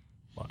clear.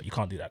 But you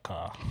can't do that,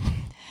 car.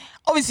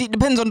 Obviously, it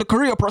depends on the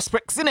career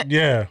prospects, innit?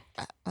 Yeah.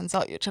 Turns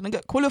out you're trying to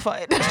get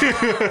qualified.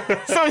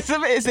 So it's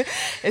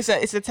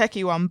a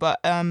techie one, but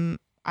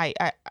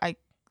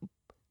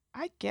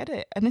I get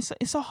it, and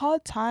it's a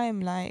hard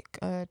time. Like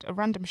a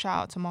random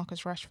shout out to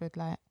Marcus Rashford.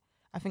 Like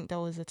I think there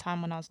was a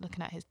time when I was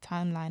looking at his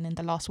timeline in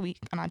the last week,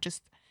 and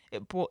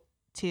it brought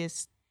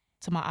tears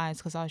to my eyes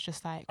because I was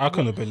just like, I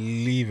couldn't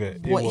believe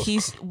it.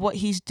 What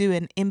he's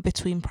doing in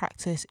between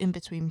practice, in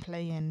between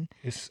playing.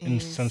 It's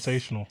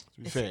sensational.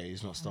 To be fair,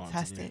 he's not starting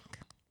Fantastic.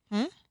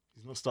 today.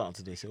 He's not starting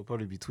today, so he'll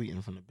probably be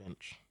tweeting from the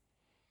bench.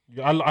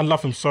 Yeah, I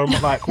love him so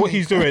much. Like what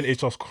he's doing is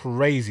just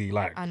crazy.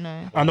 Like I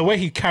know. And the way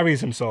he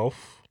carries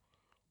himself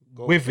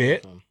with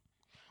it.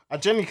 I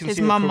genuinely can His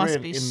see mum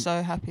must be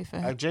so happy for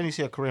I him. genuinely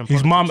see a career in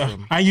His mum,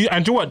 politics and you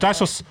know what? That's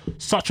just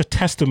such a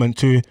testament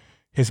to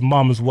his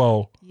mum as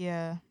well.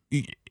 Yeah.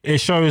 It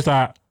shows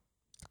that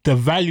the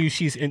value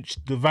she's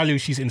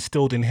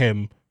instilled in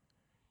him,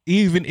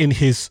 even in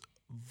his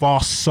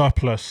vast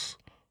surplus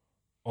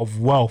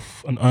of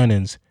wealth and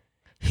earnings,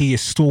 he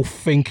is still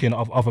thinking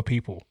of other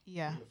people.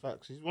 Yeah.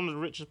 Facts. He's one of the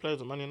richest players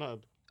at Man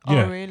United.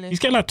 Yeah. Oh, really? He's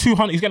getting like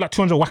 200. He's getting like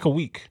 200 whack a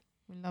week.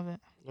 We love it.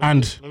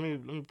 Let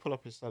me pull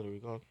up his salary.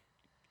 Go on.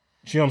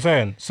 See what I'm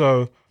saying?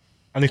 So,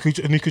 and you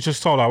could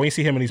just tell, like, when you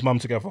see him and his mum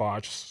together, I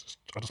just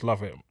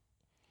love it.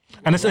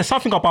 And there's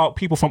something about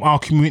people from our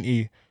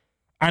community,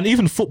 and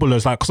even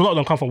footballers, like, because a lot of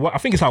them come from, I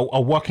think it's like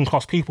a working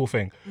class people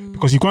thing,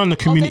 because you go in the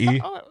community.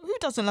 Who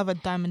doesn't love a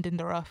diamond in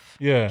the rough?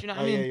 Yeah. Do you know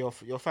what I mean? Yeah,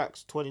 your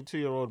facts.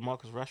 22-year-old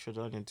Marcus Rashford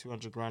earning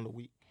 200 grand a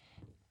week.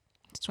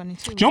 It's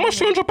 22. Do you know how much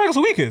 200 bags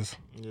a week is?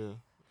 Yeah.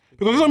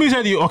 Because somebody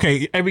said,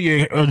 okay, every year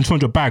you earn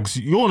 200 bags,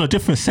 you're on a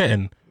different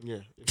setting. Yeah.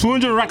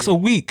 200 racks a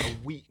week.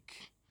 A week.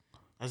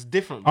 That's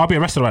different. I'll be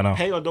arrested right now.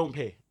 Pay or don't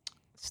pay.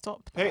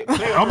 Stop. Pay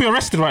I'll be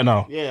arrested right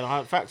now.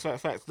 Yeah, facts.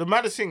 The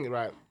maddest thing,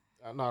 right?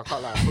 No, I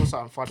can't lie. I saw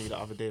something funny the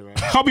other day,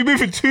 right? I'll be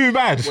moving too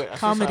bad. Wait, I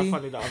saw Comedy. something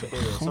funny the other day.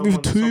 Right?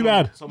 Moving too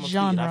bad. Someone tweeted,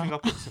 Genre. I think I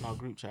put this in our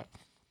group chat.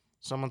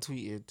 Someone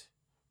tweeted,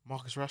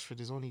 Marcus Rashford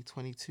is only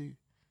 22.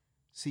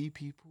 See,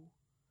 people,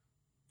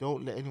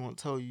 don't let anyone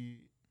tell you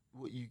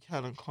what you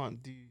can and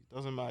can't do.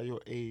 Doesn't matter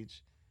your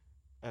age.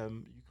 You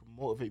can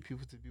motivate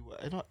people to do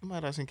what. And I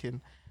was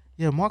thinking,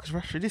 yeah, Marcus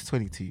Rashford is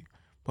 22,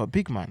 but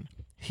big man,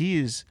 he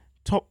is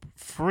top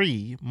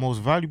 3 most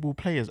valuable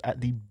players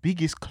at the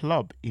biggest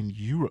club in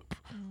Europe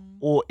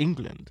or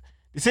England.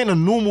 This ain't a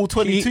normal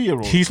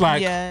 22-year-old. He's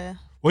like, Yeah.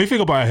 when you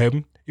think about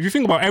him, if you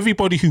think about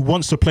everybody who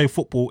wants to play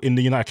football in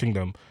the United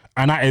Kingdom,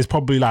 and that is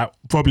probably like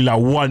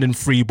 1 in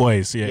 3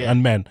 boys,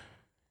 and men,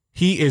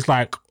 he is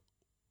like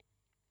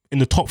in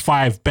the top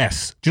 5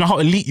 best. Do you know how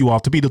elite you are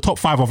to be the top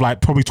 5 of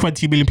like probably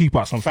 20 million people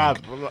at something?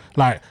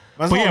 Like,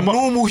 That's not a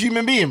normal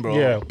human being, bro.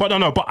 Yeah, but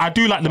no, but I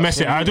do like the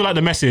message. I do like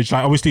the message.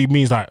 Like, obviously, it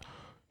means that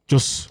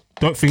just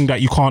don't think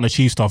that you can't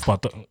achieve stuff,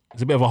 but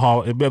it's a bit of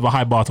a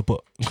high bar to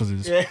put because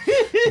it's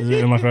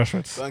in my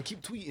Rashford. So I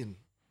keep tweeting.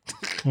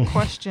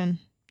 Question.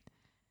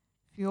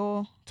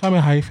 Tell me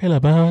how you feel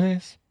about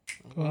this.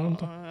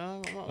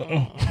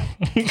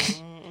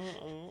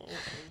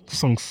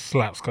 Song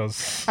slaps,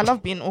 cause I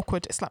love being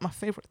awkward. It's like my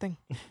favorite thing.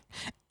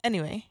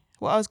 Anyway,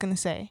 what I was gonna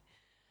say.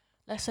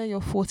 Let's say you're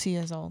 40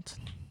 years old.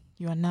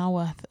 You are now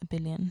worth $1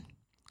 billion,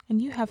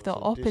 and you have the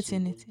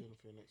opportunity.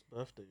 For your next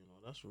birthday,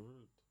 that's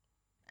rude.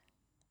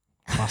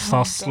 I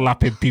start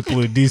slapping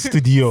people in this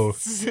studio.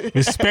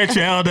 Respect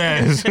your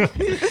elders.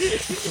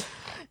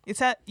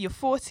 You're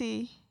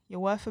 40. You're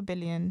worth $1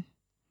 billion,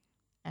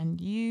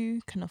 and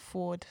you can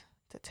afford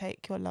to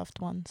take your loved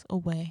ones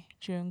away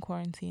during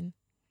quarantine.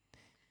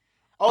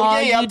 Oh,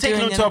 Are yeah, I'm you taking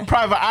doing them to it? a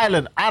private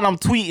island and I'm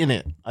tweeting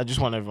it. I just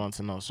want everyone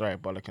to know. Sorry,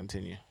 Bola,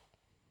 continue.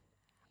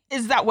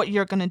 Is that what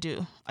you're gonna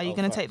do? Are you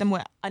gonna facts. take them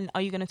where? And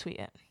are you gonna tweet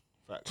it?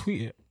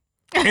 Tweet it.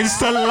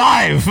 Insta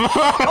live.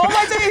 Oh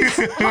my days!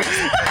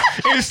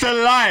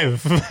 Insta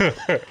live.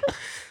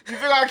 You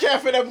think I care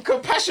for them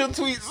compassion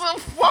tweets? Oh,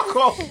 fuck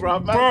off, bro.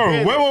 Man,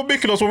 Bro, where we're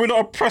making us when we're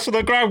not pressing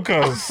the gram,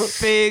 cuz.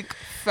 Big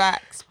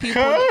facts.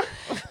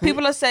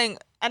 People are saying,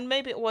 and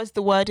maybe it was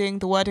the wording.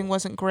 The wording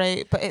wasn't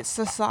great, but it's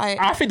society.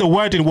 I think the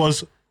wording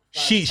was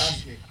she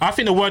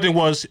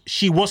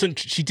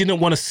didn't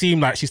want to seem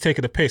like she's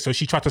taking the piss, so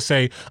she tried to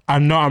say, I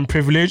know I'm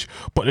privileged,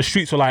 but the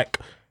streets were like,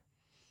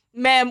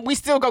 man, we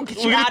still gonna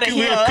get you out of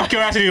we're here. gonna kick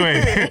your ass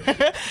anyway.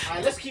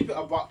 Alright, let's keep it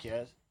a buck,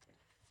 yeah.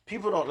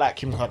 People don't like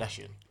Kim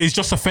Kardashian. It's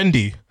just a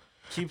Fendi.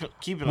 Keep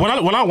it. When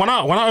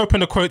I open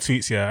the quote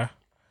tweets, yeah,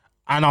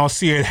 and I'll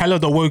see a hell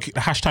of the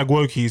hashtag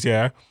wokies,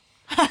 yeah,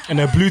 and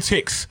the blue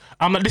ticks.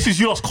 I'm like, this is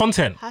your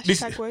content.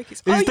 Hashtag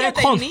wokies. They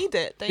need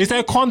it. It's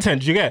their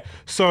content, you get?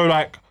 So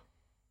like,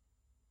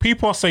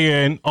 people are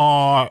saying,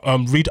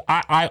 read.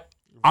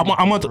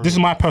 This is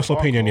my personal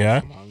opinion,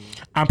 yeah.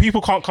 And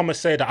people can't come and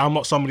say that I'm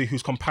not somebody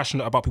who's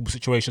compassionate about people's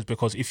situations,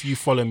 because if you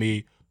follow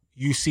me,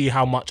 you see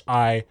how much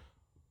I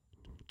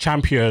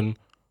champion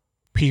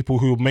people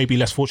who may be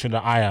less fortunate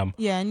than I am.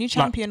 Yeah, and you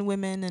champion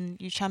women, and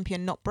you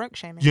champion not broke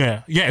shaming.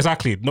 Yeah,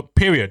 exactly. No,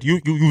 period.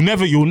 You'll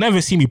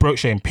never see me broke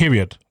shame.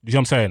 Period. You know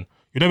what I'm saying?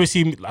 You never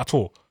see me at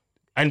all.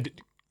 And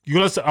You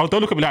don't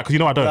look at me like because you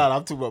know I don't. Nah,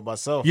 I'm talking about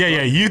myself. Yeah,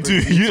 you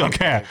do. You don't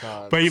care.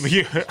 But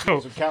you,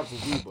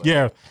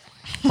 yeah.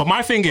 But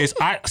my thing is,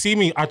 I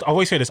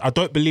always say this. I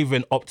don't believe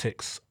in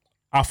optics.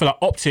 I feel like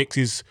optics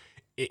is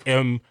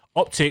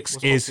Optics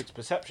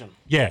perception.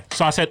 Yeah.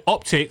 So I said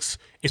optics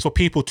is for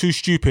people too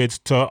stupid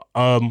to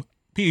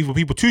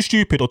people too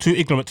stupid or too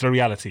ignorant to the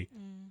reality.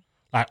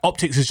 Like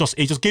optics is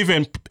just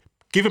giving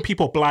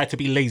people blind to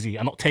be lazy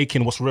and not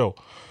taking what's real.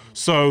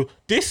 So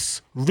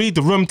this read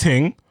the room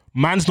thing,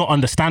 man's not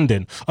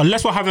understanding.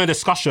 Unless we're having a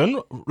discussion,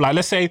 like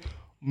let's say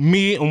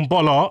me and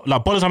Bola,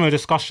 like Bola's having a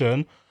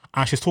discussion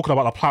and she's talking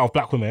about the plight of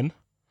black women,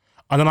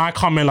 and then I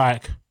come in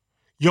like,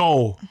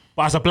 yo,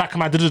 but as a black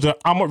man,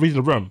 I'm not reading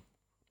the room.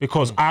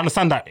 Because I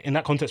understand that in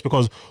that context,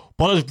 because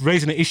Bola's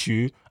raising an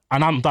issue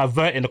and I'm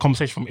diverting the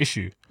conversation from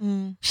issue.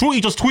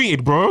 Shorty just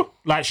tweeted, bro.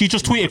 Like she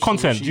just tweeted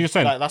content. Do you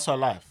understand? Like that's her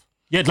life.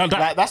 Yeah, like that.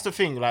 Like that's the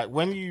thing. Like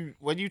when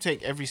you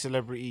take every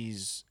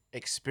celebrity's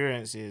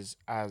experiences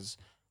as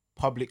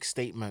public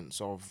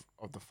statements of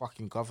the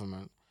fucking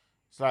government,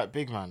 it's like,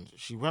 big man,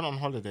 she went on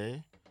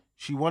holiday.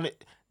 She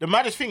wanted. The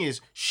maddest thing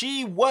is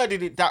she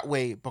worded it that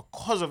way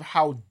because of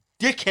how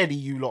dickheady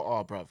you lot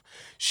are, bruv.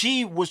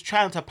 She was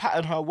trying to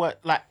pattern her word.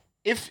 Like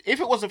if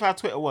it wasn't for how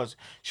Twitter was,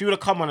 she would have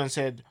come on and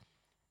said,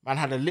 man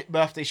had a lit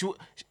birthday.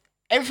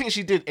 Everything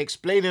she did,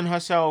 explaining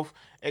herself,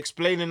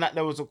 explaining that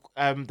there was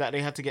that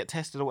they had to get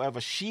tested or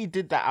whatever. She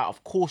did that out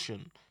of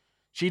caution.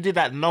 She did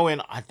that knowing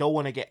I don't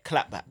want to get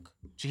clapped back.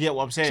 Do you get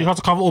what I'm saying? She had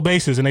to cover all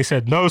bases, and they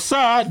said, "No,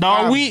 sir,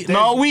 no, we."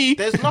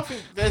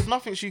 There's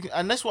nothing she can,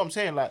 and that's what I'm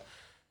saying. Like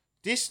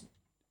this,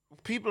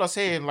 people are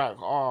saying like,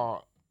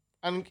 oh,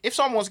 and if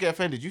someone wants to get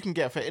offended, you can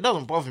get offended. It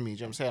doesn't bother me. Do you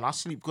know what I'm saying? I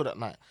sleep good at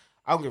night.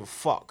 I don't give a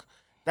fuck.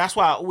 That's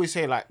why I always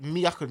say, like,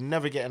 me, I could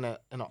never get in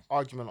an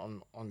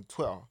argument on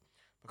Twitter.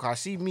 Because I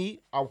see me,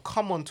 I'll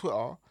come on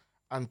Twitter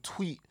and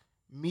tweet.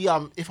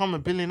 If I'm a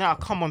billionaire, I'll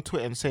come on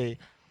Twitter and say,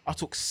 I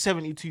took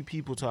 72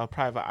 people to a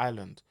private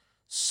island.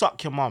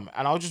 Suck your mum.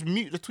 And I'll just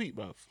mute the tweet,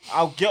 bro.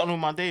 I'll get on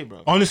with my day,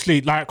 bro. Honestly,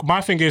 like,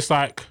 my thing is,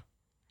 like,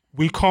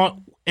 we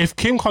can't... If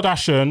Kim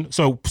Kardashian...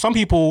 So, some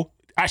people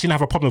actually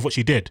have a problem with what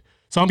she did.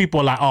 Some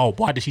people are like, oh,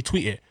 why did she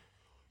tweet it?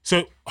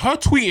 So, her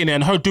tweeting it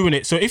and her doing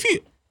it... So, if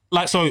you...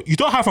 Like, so you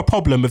don't have a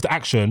problem with the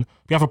action.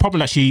 You have a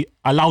problem that she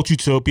allowed you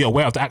to be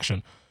aware of the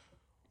action.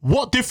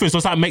 What difference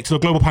does that make to the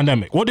global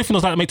pandemic? What difference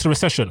does that make to the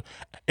recession?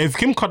 If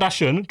Kim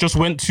Kardashian just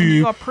went to...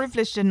 You are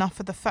privileged enough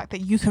for the fact that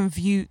you can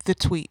view the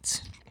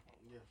tweets.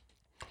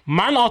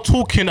 Man are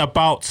talking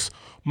about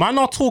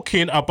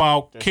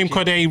Kim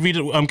K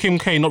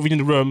not reading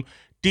the room.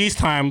 These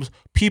times,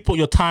 people on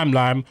your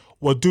timeline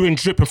were doing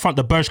drip in front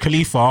of the Burj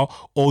Khalifa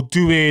or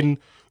doing,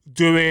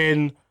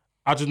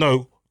 I don't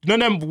know,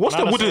 what's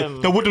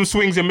the wooden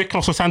swings in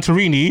Mykonos or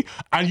Santorini,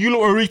 and you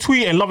lot are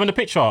retweeting, loving the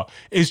picture.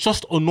 It's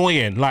just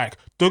annoying. Like,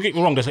 don't get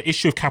me wrong, there's an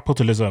issue of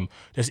capitalism.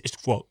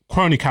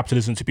 Crony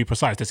capitalism to be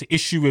precise. There's an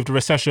issue with the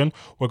recession.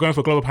 We're going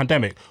for a global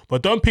pandemic.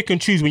 But don't pick and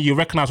choose when you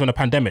recognise when a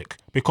pandemic.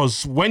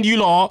 Because when you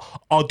lot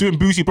are doing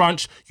boozy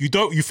brunch, you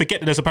forget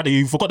that there's a pandemic.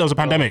 You forgot there was a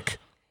pandemic.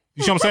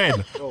 You see what I'm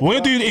saying? When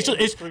you do,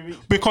 it's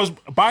because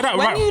by that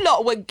when you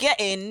lot were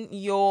getting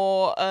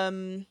your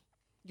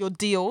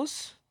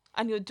deals.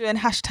 And you're doing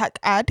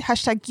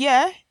hashtag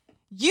yeah,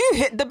 you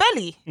hit the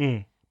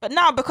belly. But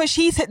now because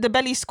she's hit the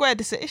belly squared,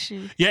 it's an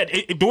issue. Yeah,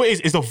 the way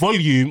it is the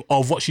volume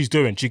of what she's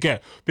doing. Do you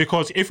get?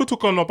 Because if we're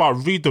talking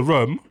about read the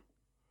room,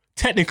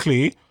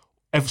 technically,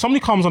 if somebody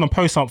comes on and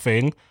posts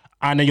something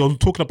and then you're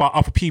talking about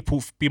other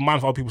people, be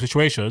mindful of other people's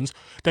situations,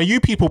 then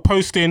you people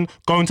posting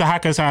going to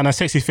Hackertown and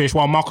Sexy Fish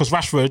while Marcus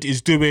Rashford is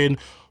doing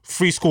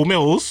free school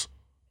meals.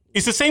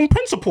 It's the same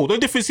principle. The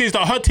difference is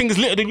that her thing is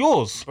litter than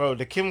yours. Bro,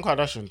 the Kim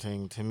Kardashian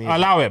thing, to me...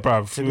 Allow it,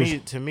 bro. To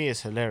me,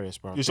 it's hilarious,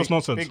 bro. It's just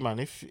nonsense. Big man,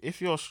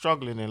 if you're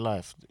struggling in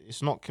life,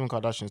 it's not Kim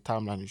Kardashian's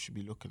timeline you should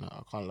be looking at.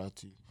 I can't lie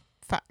to you.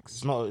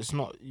 Facts. It's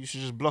not. You should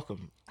just block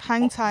them.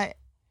 Hang tight.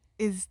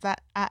 Is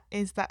that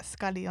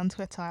Scully on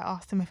Twitter? I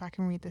asked him if I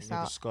can read this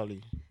out.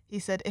 Scully. He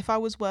said, if I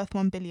was worth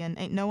 1 billion,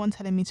 ain't no one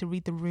telling me to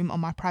read the room on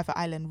my private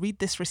island. Read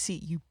this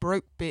receipt, you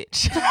broke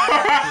bitch.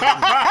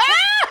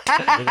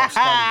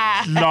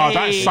 No,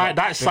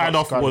 that side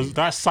off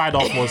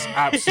was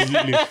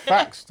absolutely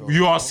facts. Though.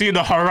 You are seeing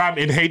the haram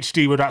in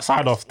HD with that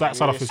side off. That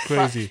side off is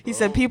crazy. He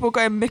said people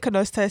go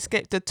Mykonos to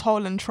escape the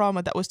toll and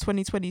trauma that was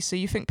 2020. So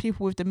you think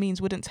people with the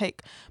means wouldn't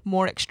take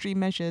more extreme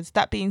measures?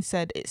 That being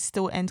said, it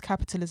still ends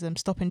capitalism,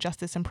 stop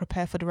injustice, and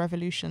prepare for the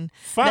revolution.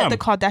 Let the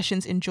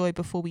Kardashians enjoy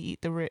before we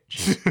eat the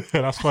rich.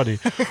 That's funny.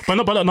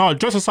 But no,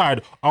 just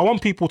aside, I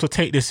want people to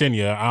take this in,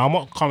 yeah. And I'm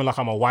not coming like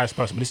I'm a wise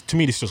person, but to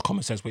me, this is just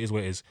common sense. But it is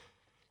what it is.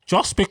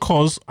 Just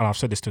because, and I've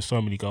said this to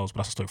so many girls, but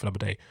that's a story for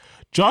another day.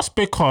 Just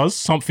because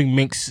something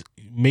makes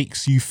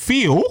you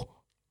feel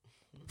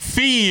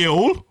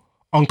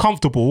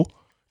uncomfortable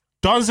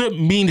doesn't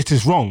mean it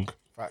is wrong.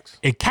 Facts.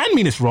 It can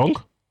mean it's wrong,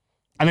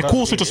 and it can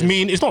also just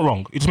mean it's not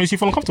wrong. It just makes you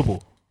feel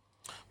uncomfortable.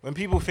 When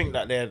people think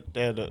that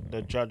they're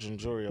the judge and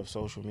jury of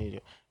social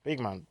media, big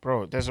man,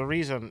 bro, there's a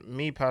reason.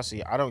 Me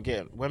personally, I don't get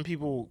it. When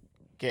people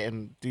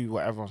do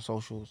whatever on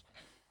socials,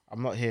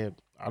 I'm not here.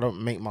 I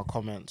don't make my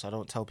comments. I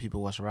don't tell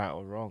people what's right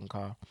or wrong.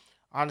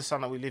 I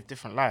understand that we live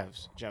different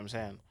lives. Do you know what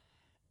I'm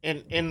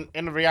saying?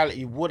 In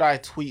reality, would I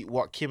tweet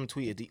what Kim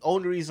tweeted? The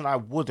only reason I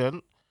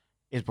wouldn't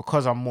is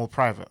because I'm more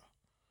private.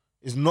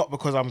 It's not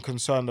because I'm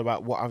concerned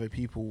about what other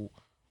people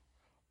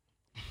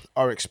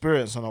are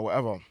experiencing or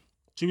whatever.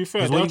 To be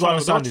fair, they'll try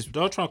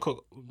to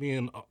cook me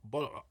and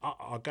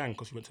our gang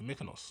because we went to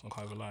Mykonos. I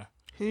can't even lie.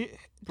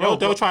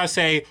 They'll try to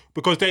say,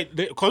 because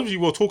because we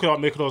were talking about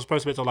Mykonos,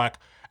 person are like,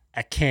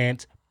 I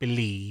can't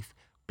believe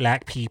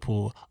black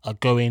people are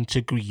going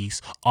to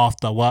Greece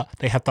after what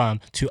they have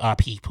done to our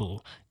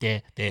people.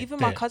 Even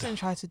my cousin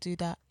tried to do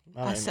that.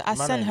 I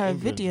sent her a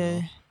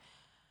video.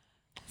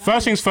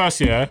 First things first,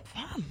 yeah.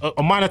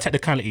 A minor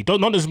technicality. It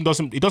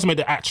doesn't make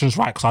the actions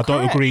right, because I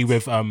don't agree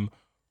with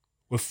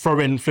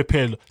throwing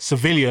flipping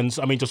civilians.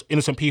 I mean, just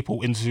innocent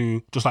people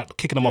into just like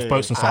kicking them off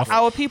boats and stuff.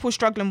 Our people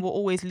struggling will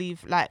always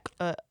leave like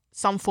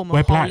some form of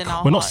We're hole black. in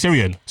our We're not hearts.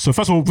 Syrian. So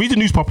first of all, read the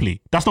news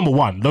properly. That's number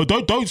one. No,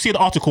 don't see the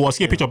article or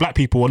see a picture of black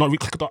people or not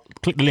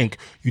click the link.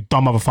 You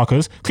dumb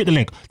motherfuckers. Click the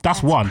link.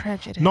 That's one.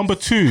 Prejudice. Number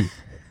two,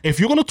 if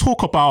you're gonna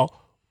talk about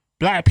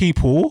black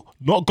people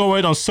not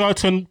going on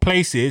certain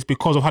places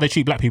because of how they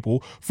treat black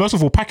people, first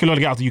of all, pack your load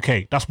and get out of the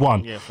UK. That's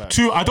one. Yeah, facts.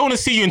 Two, I don't want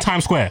to see you in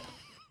Times Square.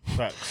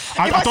 Facts.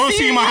 I don't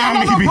see you in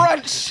Miami.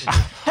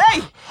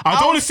 Hey, I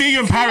don't want to see you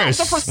in Paris.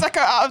 the prosecco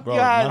out of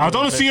your hand. I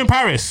don't want to see you in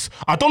Paris.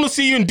 I don't want to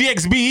see you in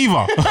DXB either.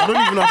 I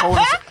don't even know if I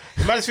want to.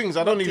 The maddest thing is,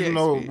 I don't even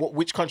know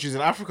which countries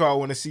in Africa I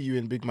want to see you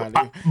in, big man.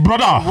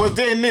 Brother. We're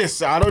doing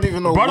this. I don't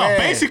even know where.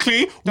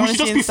 Basically, we should see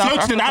just in be South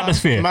floating in the Africa.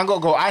 atmosphere. Man, gotta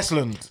go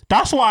Iceland.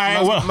 That's why.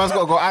 Man's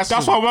gotta go Iceland.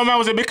 That's why when I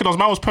was in Mykonos,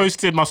 man was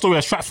posting my story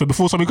at Stratford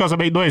before somebody comes and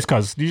make noise,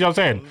 cuz. You know what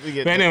I'm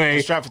saying? But anyway.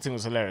 The Stratford thing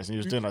was hilarious, and he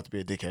was doing that to be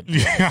a dickhead.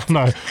 Yeah, I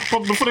know.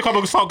 But before they come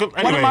and start,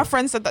 anyway. One of my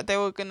friends said that they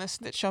were gonna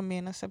snitch on me,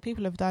 and I said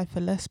people have died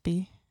for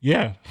lesbi.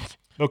 Yeah.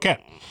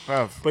 Okay.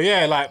 Bruv. But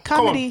yeah, like,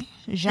 Comedy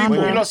But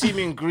genre. you not see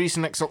me in Greece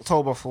next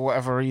October for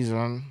whatever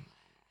reason.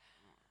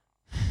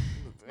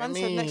 Man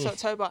said next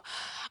October.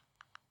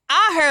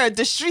 I heard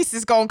the streets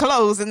is gonna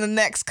close in the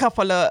next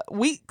couple of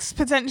weeks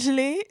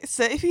potentially.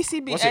 So if you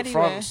see me What's it,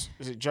 anywhere, France?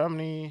 Is it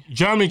Germany?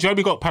 Germany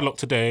got padlocked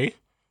today.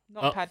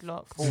 not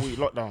padlock. 4-week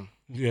lockdown.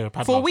 Yeah,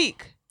 padlocked. For a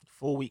week.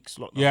 4 weeks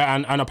lockdown. Yeah,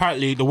 and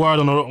apparently the word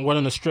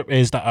on the strip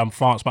is that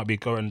France might be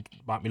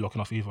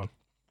locking off even.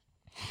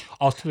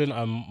 I was telling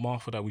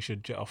Martha that we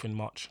should jet off in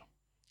March.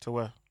 To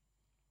where?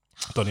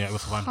 I don't know yet.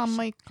 What's the plan?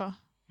 Jamaica.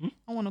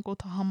 I want to go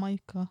to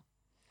Jamaica.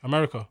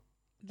 America.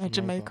 No,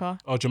 Jamaica.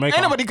 Oh, Jamaica.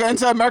 Ain't nobody going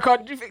to America.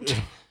 Do you think?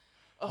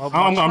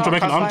 I'm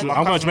Jamaican. I'm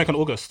going to Jamaica in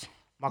August.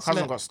 My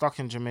cousin got stuck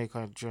in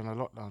Jamaica during the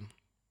lockdown.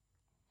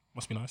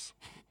 Must be nice.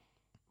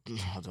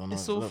 I don't know.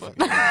 It's all fun.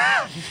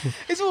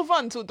 It's all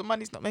fun until the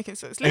money's not making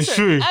sense. It's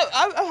true.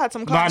 I've had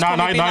some clients.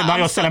 Now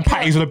you're selling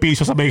patties on the beach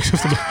just to make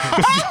just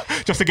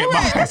to get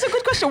back. That's a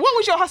good question. What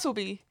would your hustle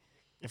be?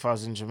 If I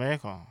was in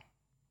Jamaica,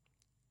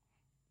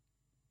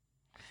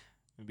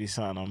 it'd be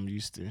something I'm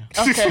used to.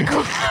 Okay,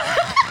 cool.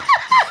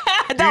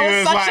 Like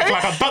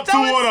a duck to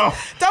water.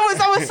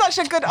 That was such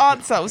a good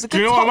answer. It was a good.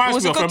 Do you know what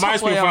reminds me of? It top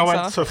reminds me boy of when I went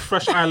answer. to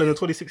Fresh Island in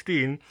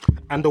 2016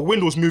 and the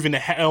wind was moving the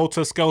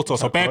helter skelter.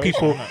 So bare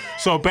people,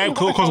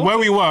 because where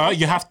we were,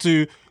 you have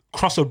to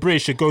cross a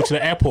bridge to go to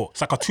the airport.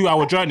 It's like a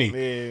 2-hour journey.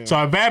 Yeah.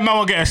 So a bare man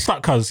were getting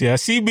stuck, cuz, yeah.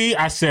 See me,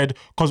 I said,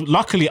 because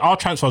luckily our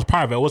transfer was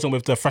private, it wasn't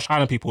with the Fresh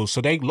Island people.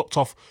 So they locked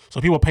off,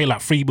 so people pay like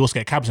 $3 to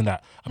get cabs and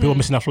that. And people were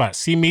missing their flights.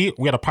 See me,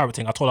 we had a private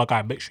thing. I told our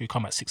guy, make sure you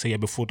come at 6 a.m.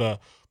 before the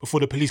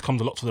police come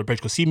to lock to the bridge.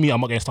 Because see me,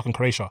 I'm not getting stuck in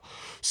Croatia.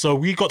 So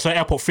we got to the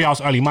airport 3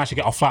 hours early, managed to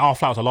get our flight. Our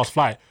flight was the last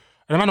flight.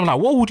 And the man was like,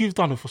 what would you have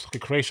done if we were stuck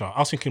in Croatia? I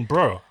was thinking,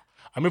 bro,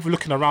 I'm even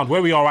looking around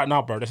where we are right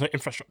now, bro. There's no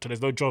infrastructure,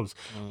 there's no jobs.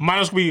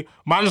 Man's gonna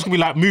be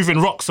like moving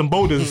rocks and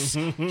boulders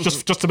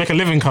just to make a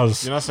living,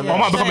 cuz. You know,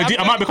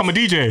 I might become a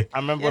DJ.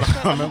 I remember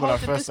when I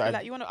first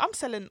started. Like, I'm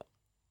selling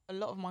a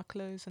lot of my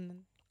clothes and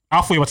then.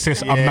 I thought you were about to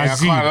say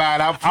Mazid.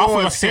 I thought you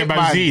were about to say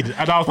Mazid.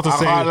 And I was about to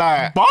say can't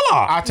lie.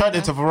 Bala. I turned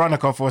into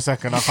Veronica for a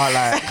second. I can't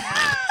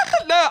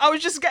lie. No, I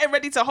was just getting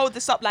ready to hold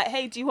this up. Like,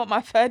 hey, do you want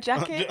my fur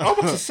jacket? I was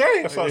about to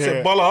say. So I said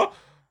Yeah. Bala.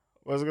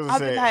 What was I gonna I'd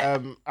be say?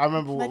 like, I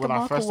remember Meghan when I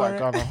Markle first started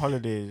wore it. going on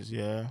holidays.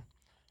 Yeah,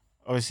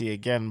 obviously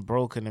again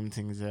broken them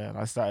things there,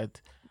 and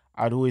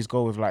I'd always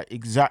go with like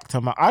exact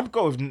amount. I'd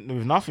go with nothing. Do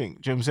you know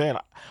what I'm saying?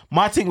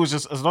 My thing was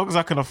just as long as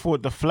I can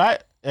afford the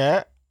flight,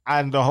 yeah,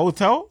 and the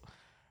hotel.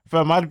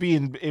 Fam, I'd be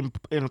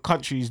in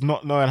countries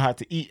not knowing how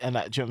to eat and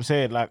that. Do you know what I'm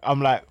saying? Like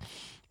I'm like,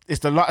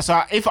 it's the lot.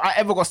 So if I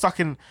ever got stuck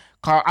in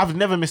car, I've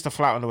never missed a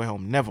flight on the way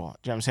home. Never. Do you know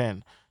what I'm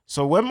saying?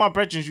 So when my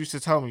brethren used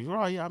to tell me,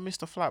 right, yeah, I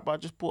missed a flight, but I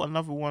just bought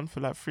another one for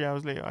like 3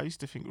 hours later, I used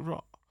to think,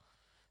 right,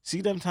 see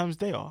them times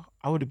they are,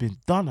 I would have been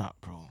done at,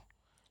 bro.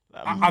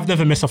 Like, I've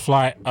never missed a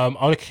flight. I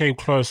only came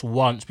close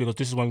once because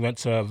this is when we went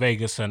to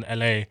Vegas and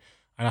LA, and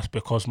that's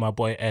because my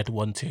boy Ed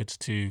wanted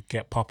to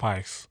get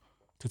Popeyes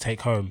to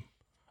take home.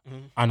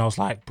 And I was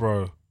like,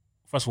 bro,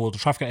 first of all, the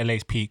traffic in LA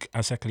is peak,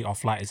 and secondly, our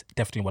flight is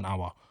definitely 1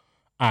 hour.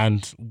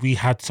 And we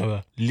had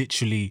to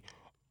literally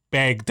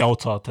beg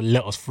Delta to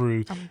let us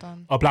through. I'm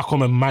done. A black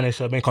woman managed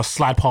to make us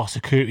slide past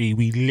security.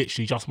 We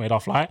literally just made our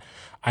flight.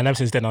 And ever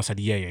since then, I said,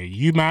 yeah,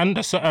 you man,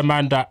 there's certain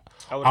man that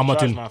I'm not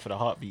doing. Man for the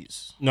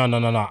heartbeats. No.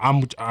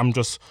 I'm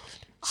just.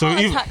 So Heart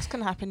even, attacks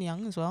can happen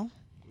young as well.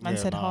 Man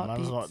said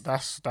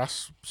heartbeats.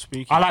 That's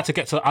spooky. I like to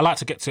get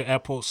to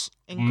airports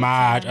In good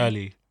mad time.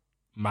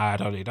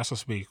 early. That's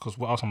just me. Because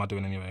what else am I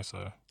doing anyway?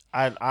 So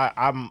I'm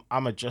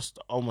a just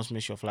almost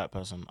miss your flight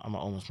person. I'm a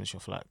almost miss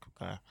your flight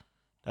guy.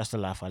 That's the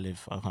life I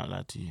live. I can't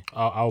lie to you.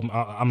 I'm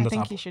I the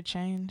think type. you should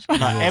change.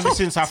 Like, ever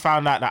since I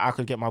found out that I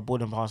could get my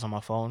boarding pass on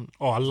my phone.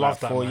 Oh, I love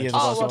that. 4 man. years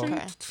Oh, ago. okay.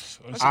 I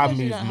Because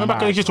you moved don't Remember,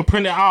 have I used to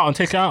print it out and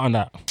take it out on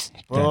that.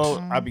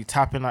 Bro, I be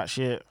tapping that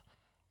shit.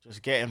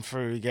 Just getting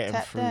through.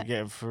 Tap that.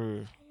 Getting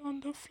through. On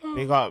the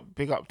floor.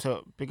 Big up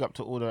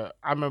to all the.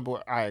 I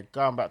remember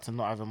going back to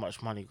not having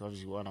much money because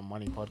obviously we're on a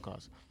money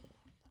podcast.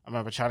 I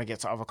remember trying to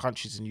get to other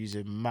countries and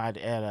using mad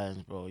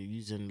airlines, bro.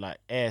 Using like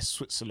Air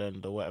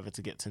Switzerland or whatever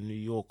to get to New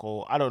York,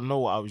 or I don't know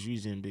what I was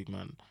using, big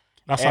man.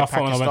 That's Air how I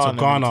thought when I went Pakistan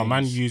to and Ghana.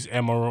 Man, things. use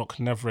Air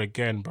Morocco never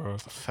again, bro.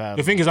 Fam.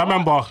 The thing is, I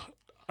remember.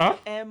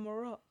 Air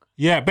Morocco.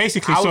 Yeah,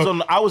 basically.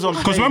 I was on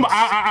Because remember,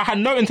 I had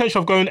no intention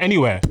of going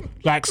anywhere.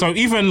 Like, so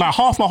even like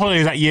half my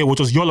holidays that year were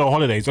just YOLO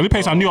holidays. The only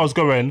place I knew I was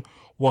going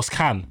was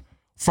Cannes.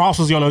 France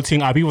was YOLO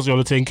thing. IB was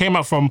YOLO thing. Came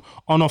out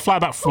on a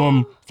flight back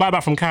from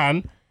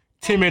Cannes.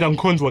 Timid and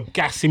Kunz were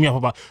gassing me up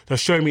about, they're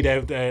showing me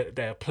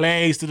their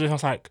plays. I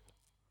was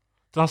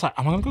like,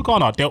 am I going to go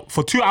Ghana?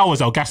 For 2 hours,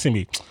 they were gassing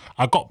me.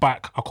 I got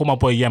back. I called my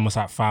boy Yem. I was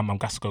like, fam, I'm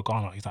gassed to go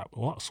Ghana. He's like,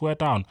 what? Swear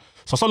down.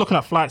 So I started looking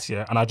at flights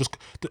here, and I just,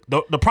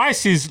 the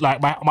prices,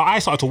 like, my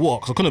eyes started to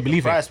walk, because I couldn't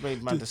believe it. Price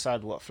made man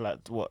decide what.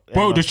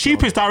 Bro, the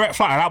cheapest direct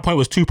flight at that point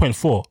was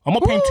 2.4. I'm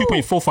not paying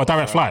 2.4 for a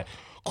direct flight.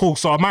 Cool,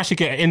 so I managed to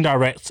get an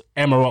indirect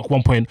Emirate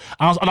 1 point.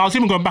 And I was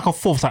even going back and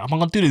forth, like, am I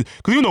going to do this?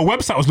 Because even the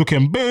website was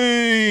looking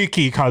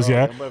bookie, cuz,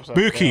 yeah?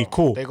 Bookie,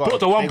 cool. Put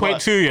the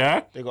 1.2,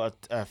 yeah? They got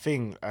a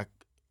thing,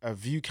 a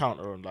view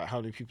counter on like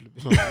how many people have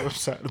been on the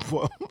website at the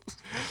bottom.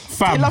 They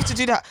Fam. love to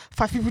do that.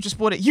 5 people just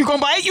bought it. You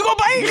gonna buy it? You gonna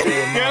buy it?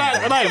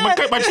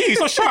 Yeah, my G,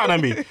 stop shouting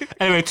at me.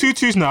 Anyway,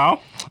 2-2s now.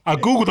 I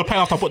Googled the plane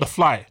after I bought the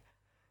flight.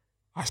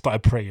 I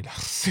started praying.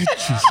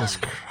 Jesus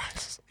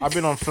Christ. I've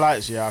been on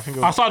flights, yeah. I think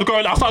it I was, started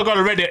going to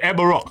Reddit,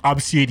 Emirate. I'm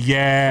seeing,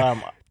 yeah.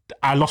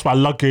 I lost my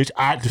luggage.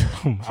 I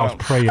was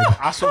praying.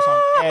 I saw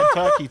some Air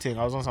Turkey thing.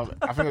 I was on some.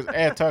 I think it was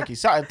Air Turkey.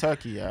 Sat in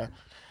Turkey, yeah.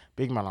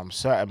 Big man, I'm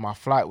certain my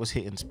flight was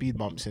hitting speed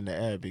bumps in the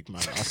air. Big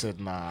man, I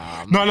said,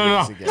 nah.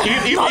 No.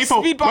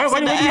 Speed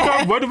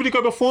Where did we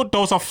go before?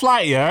 There was a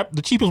flight, yeah.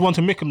 The cheapest one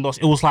to Mykonos.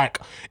 It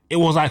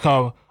was like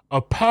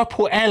a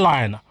purple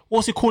airline.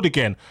 What's it called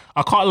again?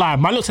 I can't lie.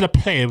 Man looked at the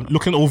plane,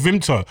 looking all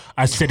Vimto.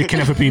 I said, it can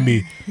never be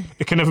me.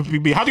 It can never be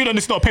me. How do you know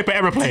this is not a paper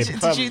aeroplane?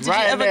 Did you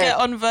Right ever there. get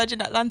on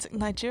Virgin Atlantic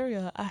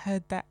Nigeria? I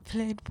heard that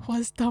plane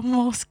was the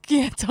most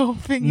ghetto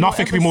thing.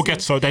 Nothing you'll could be more ever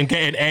see. ghetto than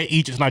getting Air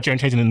Egypt Nigerian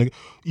changing.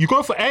 You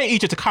go for Air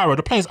Egypt to Cairo.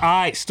 The plane's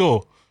alright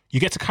still. You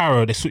get to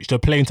Cairo, they switch the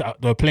plane to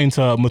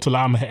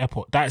Murtala Mohammed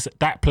Airport.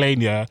 That plane,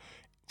 yeah.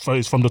 So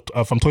it's from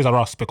Toys R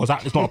Us, because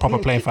that is not a proper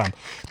plane, fam.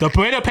 The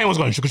way the plane was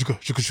going,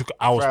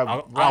 I was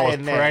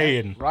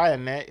praying.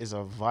 Ryanair is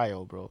a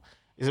vile, bro.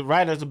 Is it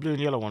Ryanair's the blue and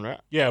yellow one, right?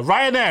 Yeah,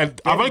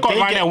 Ryanair. I've only got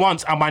Ryanair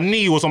once, and my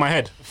knee was on my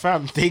head.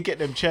 Fam, they get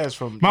them chairs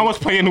from. Man was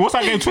playing. What's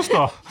that game,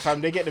 Twister? Fam,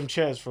 they get them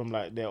chairs from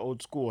like their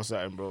old school or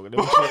something, bro.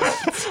 Them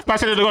chairs, Man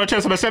said they got a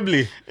chance of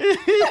assembly.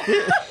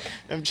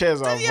 them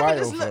chairs are Don't you ever vile,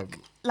 just fam. look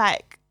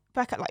like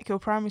back at like your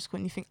primary school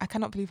and you think, I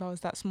cannot believe I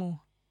was that small.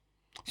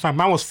 Fam,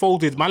 man was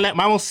folded. Man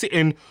was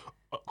sitting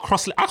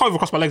cross. I can't even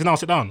cross my legs now and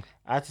sit down.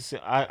 I had to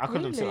sit. I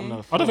couldn't sit on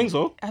the. I don't think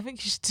so. I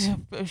think you should do a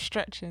bit of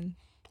stretching.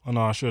 Oh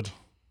no, I should.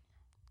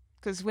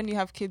 Because when you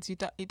have kids, you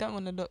don't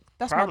want to look.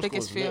 That's Primary my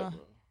biggest school's lit, fear. bro.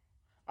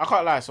 I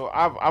can't lie. So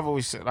I've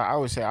always said, like I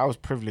always say, I was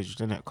privileged,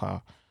 innit,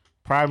 car.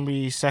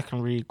 Primary,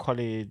 secondary,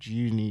 college,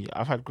 uni.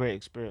 I've had great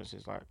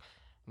experiences. Like,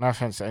 no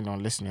offense to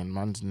anyone listening,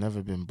 man's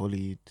never been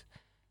bullied.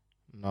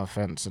 No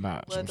offense to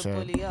that. Word you know the what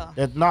I'm saying? bully,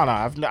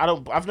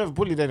 yeah. I've never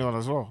bullied anyone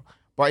as well.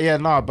 But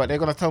yeah, but they're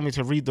gonna tell me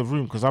to read the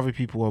room because other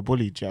people were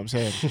bullied. You know what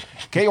I'm saying?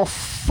 Get your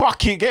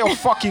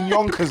fucking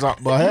yonkers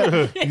up,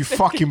 bro. You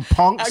fucking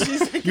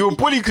punks. You were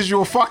bullied because you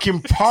were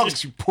fucking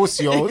punks, you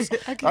pussios.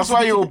 That's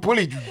why you were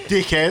bullied, you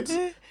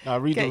dickheads. Now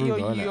read Get the room, your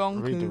though,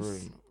 innit? Read the yonkers.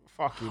 room.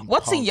 Fucking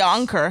What's a punks.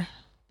 yonker?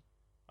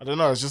 I don't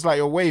know. It's just like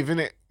your wave,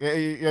 innit?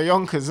 Your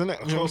yonkers,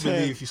 innit? I can't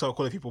believe you started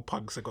calling people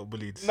punks that got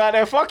bullied. Nah,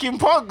 they're fucking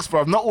punks,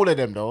 bro. Not all of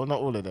them, though. Not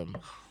all of them.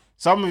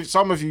 Some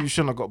of you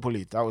shouldn't have got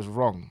bullied. That was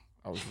wrong.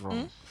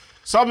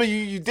 Some of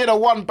you did a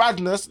one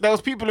badness. There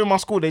was people in my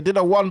school, they did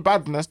a one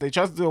badness. They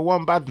tried to do a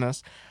one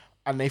badness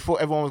and they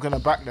thought everyone was going to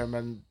back them.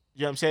 And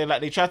you know what I'm saying?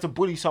 Like, they tried to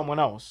bully someone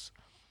else.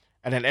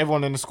 And then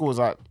everyone in the school was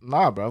like,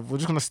 nah, bro, we're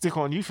just going to stick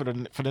on you for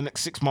the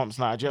next 6 months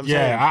now. Do you know what I'm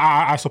saying?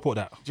 Yeah, I support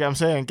that. Do you know what I'm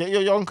saying? Get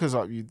your yonkers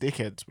up, you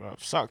dickheads, bro.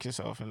 Suck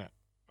yourself, innit?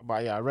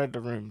 But yeah, I read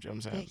the room. Do you know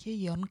what I'm saying? Get your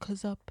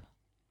yonkers up.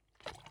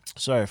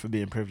 Sorry for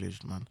being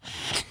privileged, man.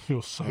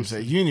 You're so I'm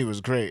saying uni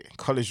was great,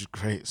 college was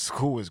great,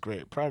 school was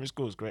great, primary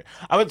school was great.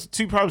 I went to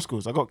 2 primary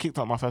schools. I got kicked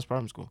out of my first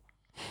primary school.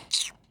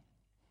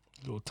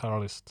 Little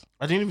terrorist.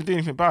 I didn't even do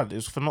anything bad. It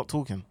was for not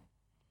talking.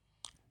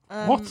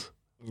 What?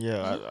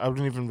 Yeah, I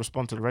wouldn't even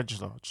respond to the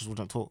register. I just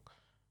wouldn't talk.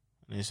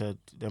 And they said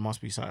there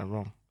must be something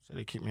wrong, so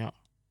they kicked me out.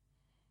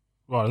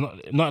 Well,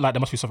 not like there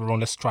must be something wrong.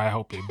 Let's try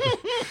helping.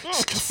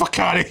 Just get the fuck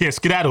out of here,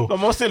 skedaddle. But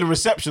I'm still in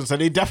reception, so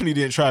they definitely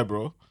didn't try,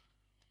 bro.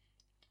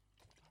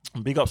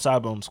 Big up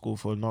Cyborn School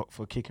for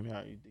kicking me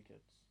out, you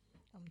dickheads.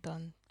 I'm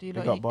done. Do you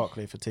Big know? up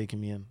Barclay for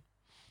taking me in.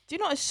 Do you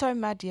know what's so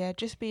mad? Yeah,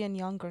 just being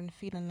younger and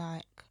feeling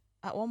like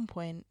at one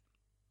point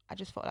I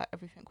just felt like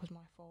everything was my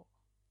fault.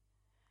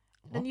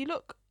 Then you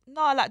look,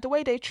 no, like the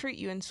way they treat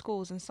you in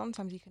schools, and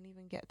sometimes you can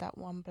even get that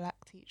one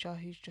black teacher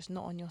who's just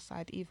not on your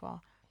side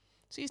either.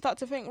 So you start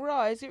to think,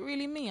 right, is it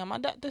really me? Am I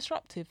that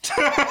disruptive?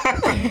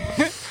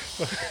 I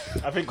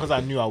think because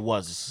I knew I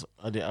was.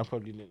 I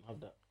probably didn't have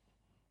that.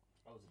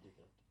 I was a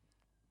dickhead.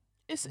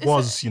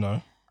 You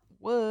know.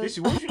 Was.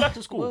 Listen, what did you like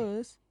in school?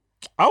 Was.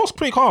 I was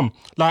pretty calm.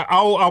 Like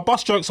I'll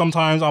bust jokes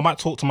sometimes. I might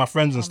talk to my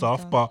friends and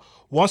stuff, but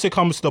once it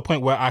comes to the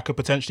point where I could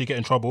potentially get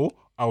in trouble,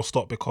 I'll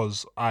stop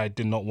because I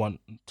did not want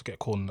to get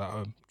caught in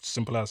that.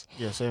 Simple as.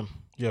 Yeah, same.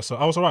 Yeah, so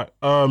I was alright.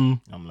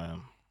 I'm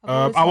lying.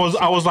 I was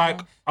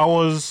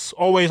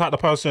always like the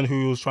person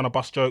who was trying to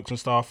bust jokes and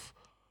stuff.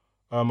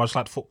 I just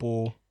liked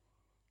football.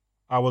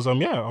 I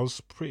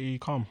was pretty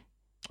calm.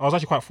 I was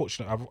actually quite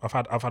fortunate. I've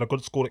had a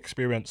good school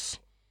experience.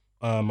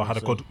 I had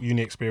a good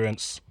uni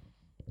experience.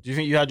 Do you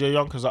think you had your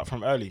yonkers up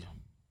from early?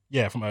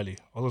 Yeah, from early.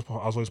 I was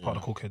always part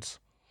of the cool kids.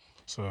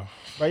 So.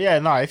 But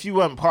yeah, if you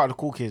weren't part of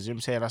the cool kids, you know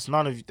what I'm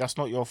saying, that's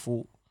not your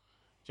fault.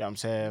 You know what I'm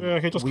saying? Yeah,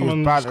 okay, just come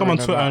on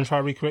Twitter and try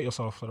to recreate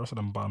yourself. The rest of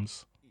them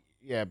bums.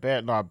 Yeah, I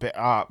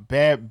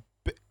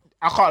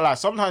can't lie.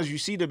 Sometimes you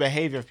see the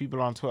behavior of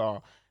people on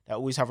Twitter that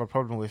always have a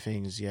problem with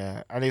things,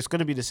 yeah. And it's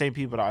gonna be the same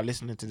people that are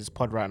listening to this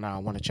pod right now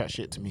and want to chat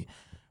shit to me.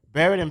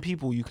 Better than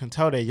people, you can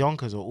tell their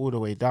yonkers are all the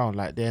way down.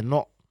 Like they're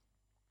not.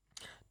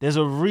 There's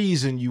a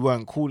reason you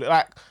weren't cool.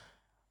 Like,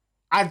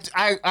 I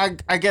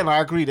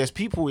agree. There's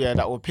people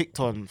that were picked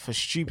on for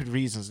stupid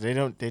reasons. They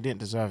didn't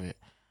deserve it.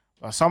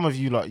 But some of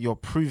you, like, you're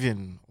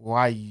proving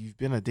why you've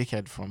been a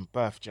dickhead from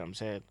birth. Do you know what I'm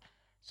saying?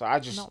 So I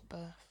just Not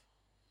birth.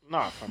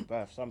 Nah, from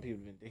birth. Some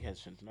people have been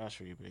dickheads since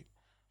nursery, big.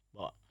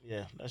 But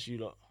yeah, that's you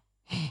lot.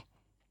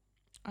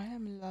 I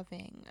am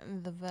loving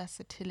the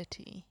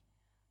versatility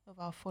of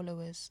our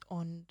followers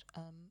on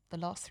the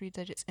last 3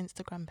 digits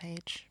Instagram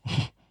page.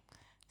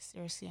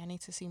 Seriously, I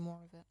need to see more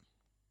of it.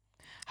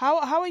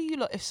 How are you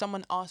lot if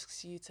someone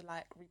asks you to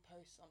like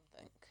repost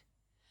something?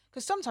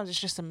 Because sometimes it's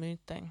just a mood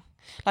thing.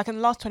 Like in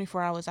the last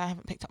 24 hours, I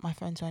haven't picked up my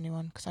phone to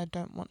anyone because I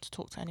don't want to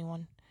talk to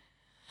anyone.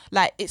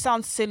 Like, it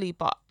sounds silly,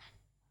 but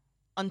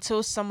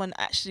until someone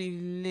actually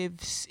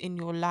lives in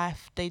your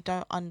life, they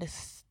don't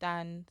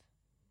understand.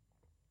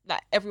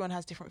 Like, everyone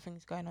has different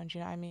things going on, do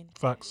you know what I mean?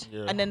 Facts.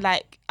 Yeah. And then,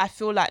 like, I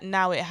feel like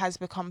now it has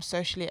become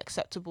socially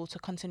acceptable to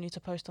continue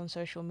to post on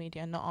social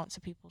media and not answer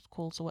people's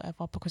calls or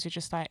whatever, because you're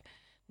just like,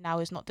 now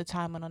is not the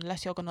time, and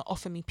unless you're going to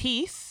offer me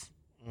peace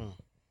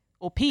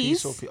or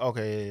peace,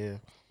 okay, yeah.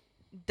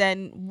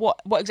 then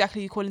what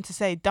exactly are you calling to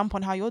say? Dump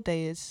on how your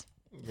day is.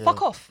 Yeah.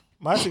 Fuck off.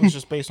 My thing is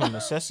just based on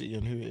necessity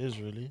and who it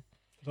is, really.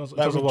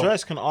 Like,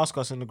 Rejoice can ask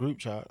us in the group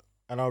chat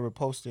and I'll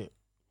repost it.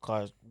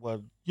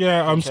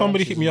 Yeah,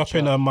 somebody hit me up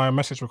in my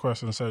message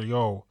request and said,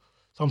 yo,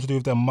 something to do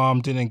with their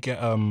mom didn't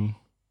get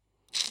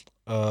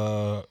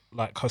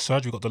like her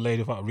surgery got delayed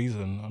without a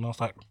reason. And I was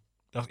like,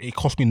 it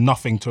cost me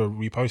nothing to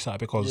repost that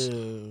because like, do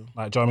you know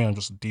what I mean? I'm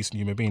just a decent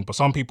human being. But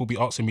some people be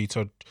asking me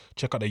to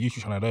check out their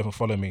YouTube channel. They don't even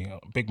follow me.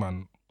 Big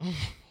man.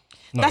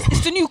 No.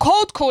 It's the new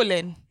cold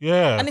calling.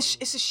 Yeah. And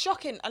it's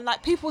shocking. And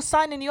like, people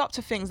signing you up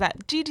to things like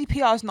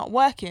GDPR is not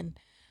working.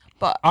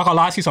 But I can't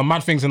lie, I see some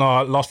mad things in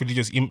our last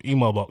religious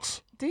email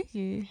box. do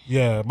you?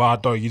 Yeah, but I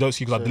don't. You don't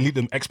see because I delete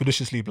them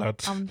expeditiously,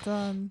 blood. I'm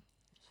done.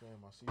 Same,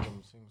 I see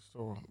them things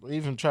still. They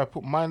even try to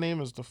put my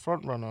name as the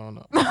front runner on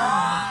it.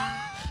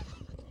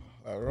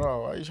 Like,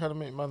 bro, why are you trying to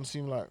make man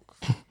seem like,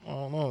 I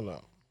don't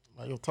know,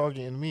 like you're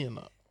targeting me and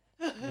that.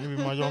 Maybe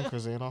my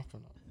yonkers ain't up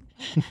in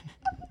that.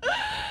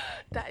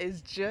 That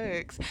is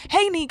jokes.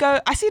 Hey,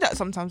 Nigo. I see that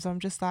sometimes. I'm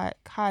just like,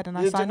 hide and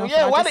I sign off.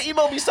 Yeah, and why the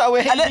email be started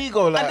with Hey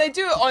Nigo? Like, and they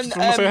do it on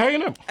Someone say hey,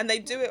 innit? and they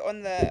do it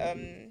on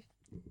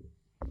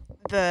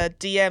the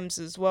DMs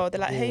as well.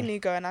 They're like, hey,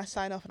 Nigo, and I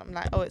sign off and I'm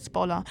like, oh, it's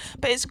Bola.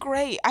 But it's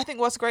great. I think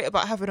what's great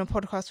about having a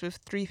podcast with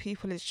 3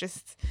 people is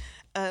just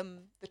the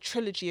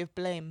trilogy of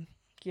blame,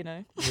 you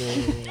know?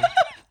 yeah.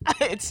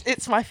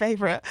 It's my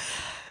favourite.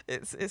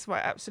 It's my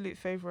absolute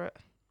favourite.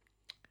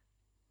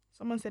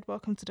 Someone said,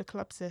 welcome to the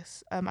club,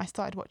 sis. I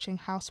started watching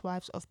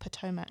Housewives of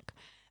Potomac,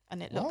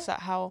 and it looks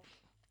at how...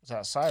 Is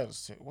that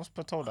science? What's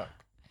Potomac?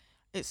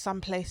 It's some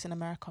place in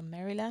America,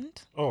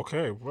 Maryland.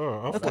 Okay,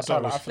 well, Look I at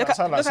thought that was...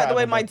 look at the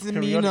way my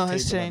demeanour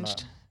has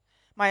changed.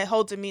 My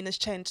whole demeanour's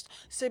changed.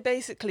 So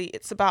basically,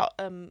 it's about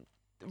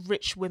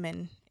rich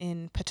women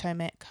in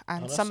Potomac,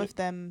 and some of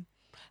them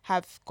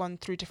have gone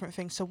through different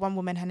things. So one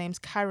woman, her name's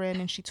Karen,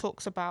 and she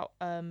talks about...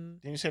 Didn't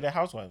you say they're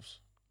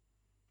housewives?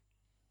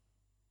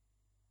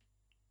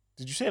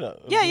 Did you say that?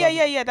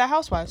 Yeah. They're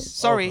housewives.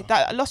 Sorry, Okay.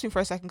 that lost me for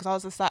a second because I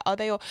was just like, are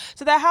they all?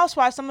 So they're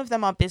housewives. Some of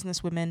them are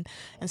business women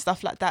and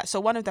stuff like that. So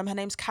one of them, her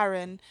name's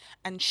Karen,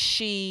 and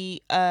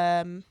she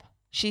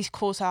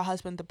calls her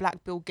husband the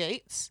Black Bill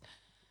Gates.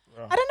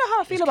 Right. I don't know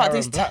how I feel Is about Karen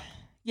these. black?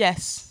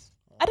 Yes.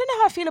 I don't know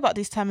how I feel about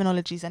these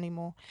terminologies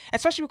anymore,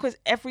 especially because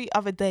every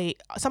other day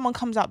someone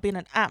comes out being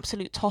an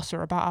absolute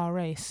tosser about our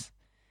race.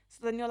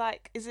 So then you're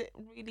like, is it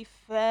really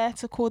fair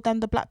to call them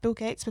the Black Bill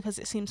Gates because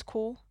it seems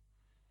cool?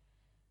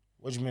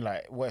 What do you mean?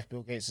 Like, what if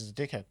Bill Gates is a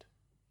dickhead?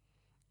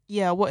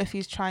 Yeah, what if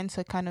he's trying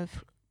to kind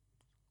of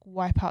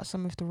wipe out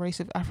some of the race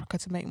of Africa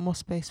to make more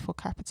space for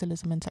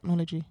capitalism and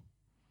technology?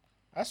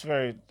 I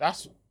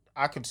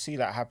could see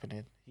that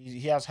happening.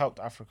 He has helped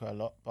Africa a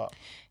lot, but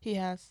He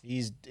has.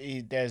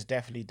 there's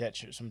definitely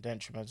some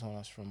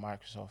detrimentalness from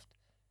Microsoft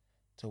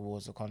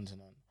towards the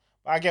continent.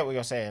 But I get what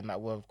you're saying.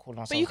 That we're calling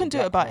ourselves. But you can the do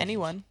it Black about Roses.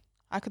 anyone.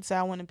 I could say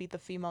I want to be the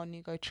female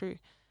Nigo True,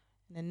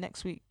 and then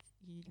next week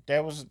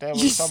There was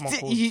you, someone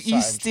called you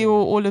Saturn steal True.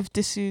 all of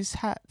Disu's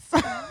hats.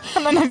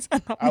 And then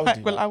I would like,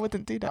 do well, that. I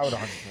wouldn't do I that. would 100%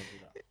 do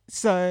that.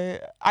 So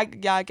I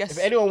guess If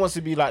anyone wants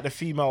to be like the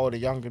female or the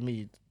younger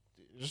me,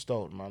 just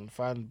don't, man.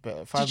 Find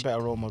better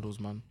role models,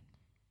 man.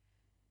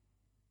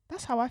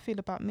 that's how I feel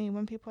about me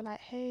when people are like,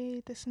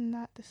 hey, this and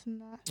that.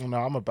 No,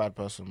 I'm a bad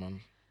person,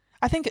 man.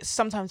 I think it's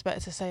sometimes better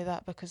to say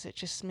that because it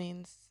just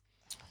means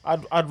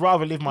I'd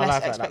rather live my less life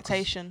like that. 'Cause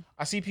expectation.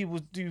 I see people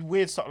do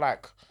weird stuff,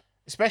 like,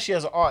 especially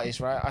as an artist,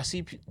 right? I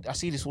see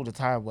this all the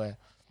time where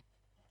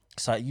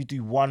it's like you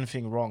do one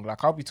thing wrong.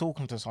 Like, I'll be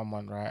talking to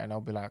someone, right, and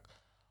I'll be like,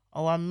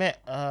 oh, I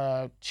met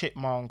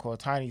Chipmunk or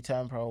Tiny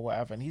Temper or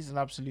whatever, and he's an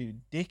absolute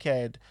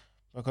dickhead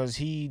because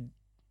he,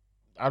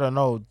 I don't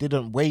know,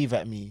 didn't wave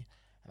at me.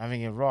 And I'm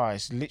thinking, right,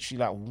 it's literally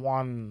like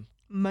one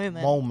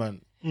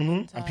moment.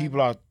 Mm-hmm. And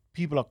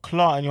people are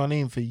clarting your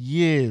name for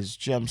years.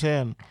 Do you know what I'm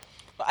saying?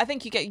 But I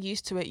think you get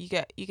used to it. You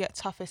get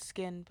tougher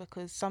skin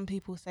because some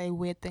people say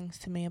weird things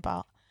to me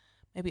about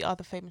maybe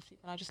other famous people,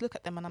 and I just look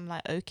at them and I'm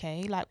like,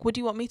 okay, like, what do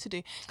you want me to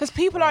do? Because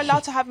people are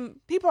allowed to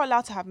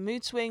have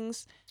mood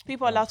swings.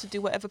 People are allowed to do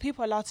whatever.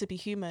 People are allowed to be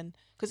human.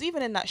 Because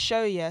even in that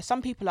show, yeah,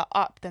 some people are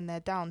up, then they're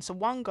down. So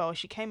one girl,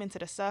 she came into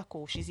the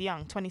circle. She's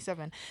young,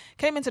 27,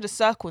 came into the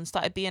circle and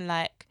started being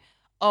like,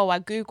 oh, I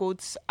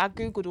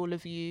googled all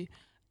of you.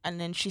 And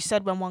then she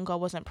said when one girl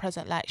wasn't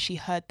present, like she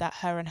heard that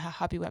her and her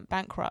hubby went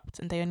bankrupt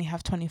and they only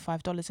have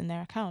 $25 in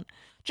their account.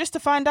 Just to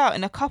find out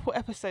in a couple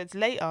episodes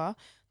later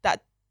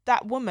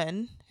that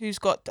woman who's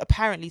got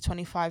apparently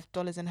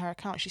 $25 in her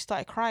account, she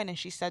started crying and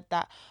she said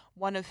that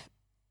one of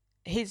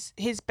his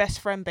best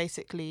friend,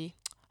 basically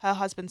her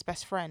husband's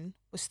best friend,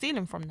 was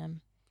stealing from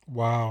them.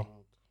 Wow.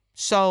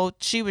 So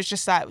she was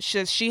just like,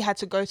 she had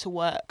to go to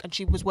work and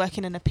she was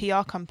working in a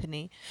PR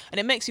company. And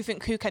it makes you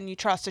think, who can you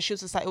trust? So she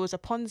was just like, it was a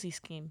Ponzi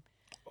scheme.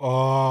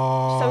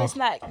 Oh. So it's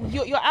like,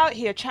 you're out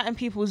here chatting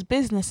people's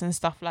business and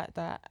stuff like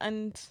that.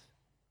 And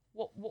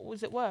what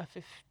was it worth?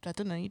 If, I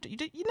don't know,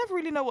 you never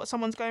really know what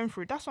someone's going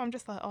through. That's why I'm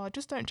just like, oh,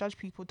 just don't judge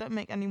people. Don't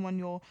make anyone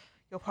your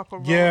proper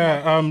role model.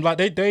 Yeah, like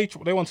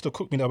they wanted to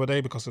cook me the other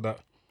day because of that.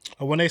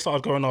 And when they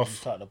started going You off,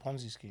 started a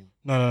Ponzi scheme.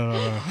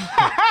 no.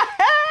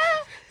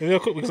 They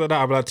cook because of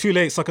that. I'd be like, too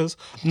late, suckers.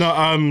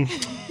 No,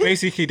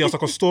 basically there was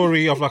like a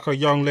story of like a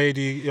young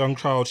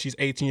child. She's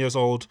 18 years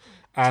old,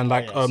 and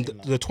like yeah, I've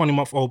seen the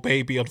 20-month-old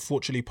baby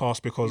unfortunately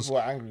passed because People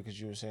were angry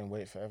because you were saying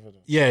wait for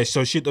evidence. yeah.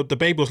 So the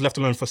baby was left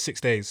alone for 6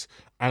 days,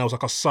 and it was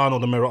like a Sun or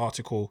the Mirror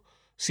article.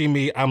 See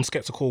me, I'm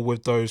skeptical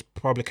with those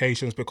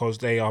publications because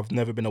they have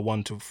never been a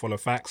one to follow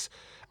facts.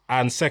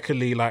 And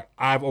secondly, like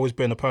I've always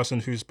been a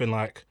person who's been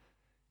like,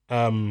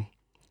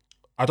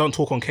 I don't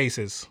talk on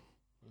cases.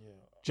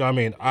 Do you know what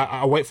I mean?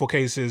 I wait for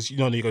cases, you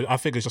know, I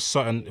think it's just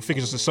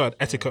a certain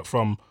etiquette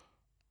from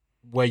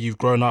where you've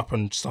grown up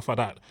and stuff like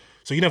that.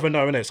 So you never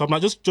know, innit? So I'm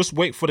like, just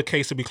wait for the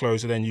case to be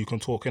closed and then you can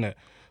talk, innit?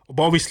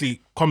 But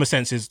obviously, common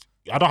sense is,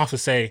 I don't have to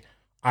say,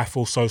 I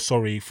feel so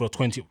sorry for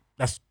 20, you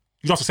don't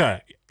have to say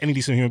that, any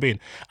decent human being.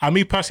 And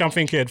me personally, I'm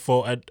thinking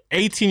for an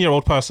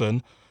 18-year-old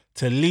person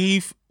to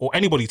leave, or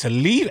anybody to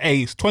leave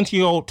a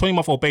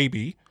 20-month-old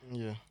baby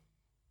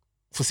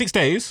for 6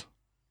 days,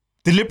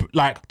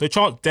 like the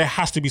chance there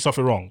has to be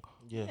something wrong.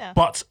 Yeah.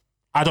 But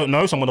I don't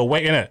know, so I'm gonna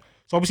wait in it.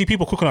 So obviously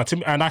people cooking her to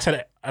me, and I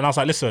said, and I was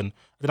like, listen.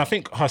 Then I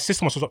think her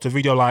sister must have dropped a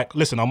video like,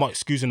 listen, I'm not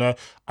excusing her.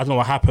 I don't know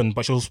what happened,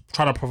 but she was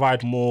trying to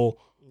provide more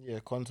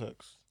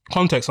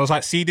Context. I was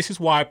like, see, this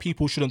is why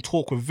people shouldn't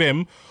talk with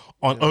Vim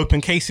on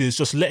open cases.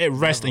 Just let it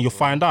rest and you'll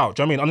find out.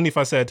 Do you know what I mean? Underneath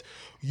I said,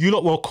 you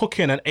lot were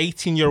cooking an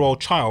 18-year-old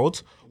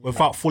child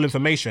without full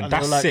information. And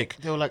that's sick.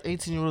 They were like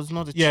 18-year-olds,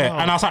 not a Yeah,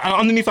 child. and I was like, and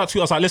underneath that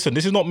tweet, I was like, listen,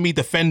 this is not me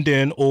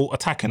defending or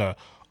attacking her.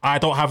 I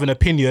don't have an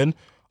opinion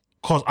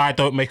because I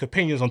don't make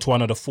opinions until I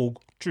know the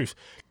full truth.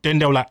 Then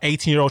they were like,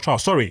 18-year-old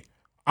child. Sorry,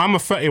 I'm a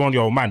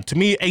 31-year-old man. To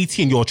me,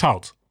 18, you're a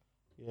child.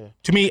 Yeah.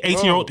 To me,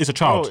 18-year-old is a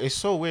child. Bro, it's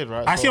so weird,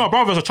 right? I see my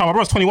brother as a child. My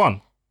brother's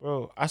 21.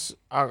 Bro, I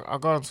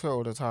go on Twitter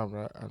all the time,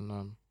 right?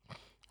 And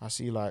I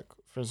see, like,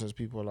 for instance,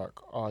 people are like,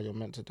 oh, you're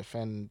meant to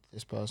defend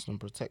this person and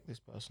protect this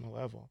person or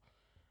whatever.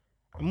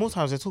 And more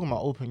times they're talking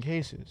about open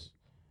cases.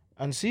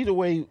 And see the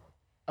way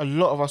a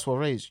lot of us were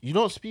raised. You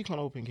don't speak on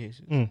open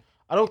cases.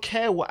 I don't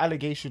care what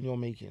allegation you're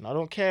making. I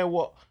don't care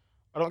what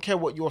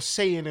you're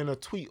saying in a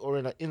tweet or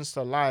in an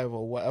Insta live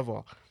or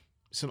whatever.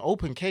 It's an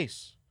open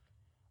case.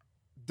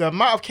 The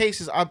amount of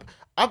cases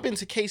I've been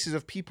to cases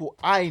of people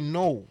I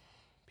know,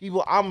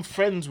 people I'm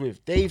friends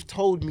with. They've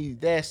told me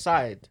their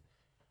side.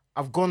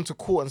 I've gone to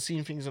court and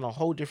seen things in a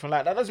whole different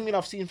light. That doesn't mean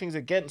I've seen things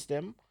against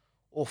them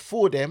or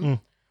for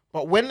them.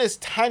 But when there's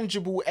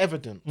tangible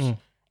evidence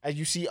and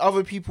you see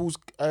other people's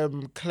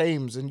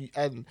claims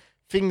and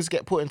things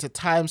get put into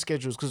time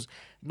schedules, because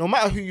no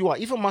matter who you are,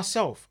 even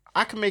myself,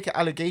 I can make an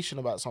allegation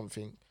about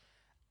something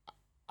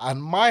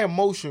and my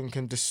emotion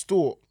can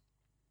distort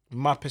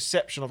my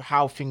perception of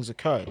how things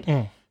occurred.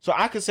 So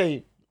I could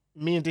say,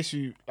 me and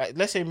Disu, like,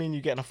 let's say me and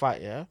you get in a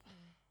fight, yeah?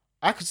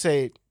 I could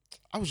say,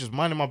 I was just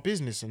minding my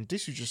business and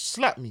Disu just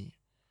slapped me.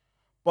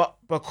 But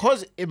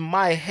because in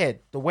my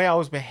head, the way I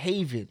was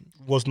behaving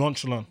was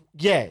nonchalant.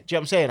 Yeah, do you know what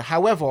I'm saying?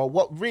 However,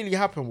 what really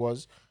happened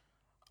was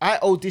I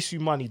owed Disu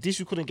money.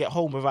 Disu couldn't get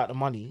home without the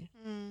money.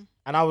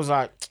 And I was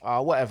like,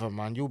 whatever,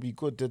 man, you'll be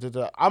good. Da, da,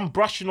 da. I'm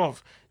brushing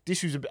off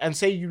Disu's, and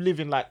say you live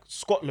in like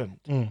Scotland.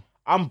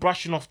 I'm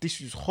brushing off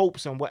Disu's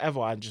hopes and whatever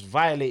and just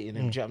violating him. Do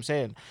you know what I'm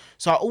saying?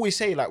 So I always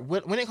say, like,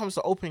 when it comes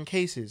to open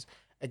cases,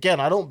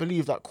 again, I don't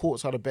believe that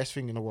courts are the best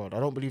thing in the world. I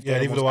don't believe they're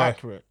the most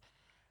accurate.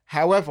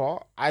 However,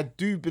 I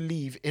do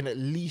believe in at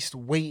least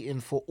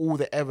waiting for all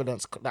the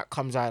evidence that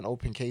comes out in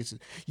open cases.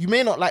 You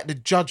may not like the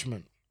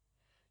judgment.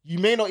 You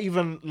may not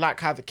even like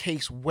how the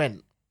case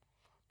went.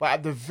 But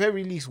at the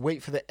very least,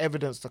 wait for the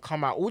evidence to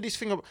come out. All these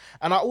things,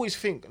 and I always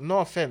think, no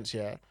offense,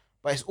 yeah,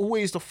 but it's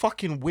always the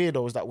fucking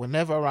weirdos that were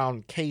never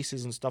around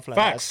cases and stuff like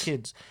that as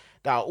kids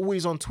that are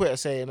always on Twitter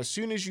saying, as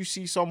soon as you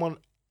see someone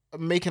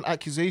make an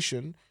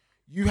accusation,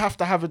 you have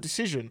to have a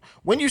decision.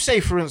 When you say,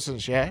 for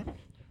instance, yeah,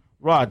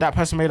 right, that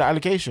person made an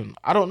allegation,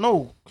 I don't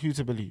know who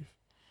to believe.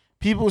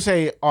 People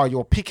say, oh,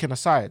 you're picking a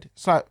side.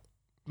 It's like,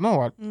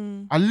 no,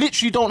 I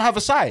literally don't have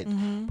a side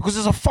because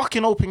it's a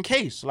fucking open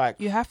case. Like,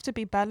 you have to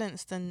be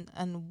balanced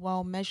and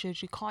well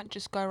measured. You can't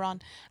just go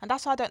around, and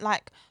that's why I don't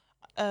like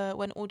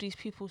when all these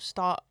people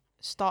start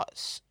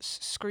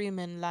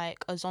screaming like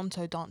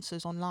Azonto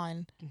dancers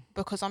online,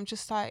 because I'm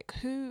just like,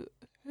 who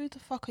the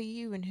fuck are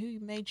you and who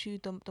made you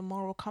the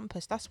moral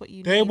compass? That's what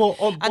you need. And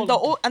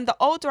the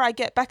older I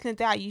get, back in the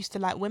day I used to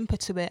like whimper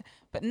to it,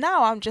 but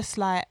now I'm just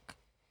like,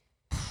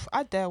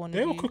 I dare one of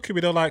you. They were cooking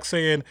me. They're like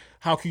saying,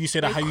 how can you say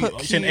that? How you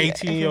say an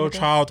 18-year-old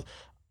child?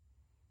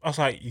 I was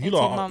like, you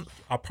lot,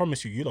 I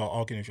promise you, you lot are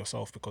arguing with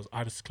yourself because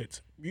I just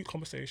clicked mute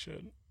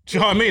conversation. Do you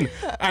know what I mean?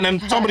 And then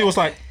somebody was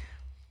like,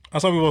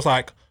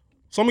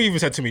 somebody even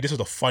said to me, this is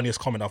the funniest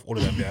comment of all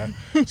of them,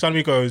 yeah?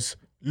 Somebody goes,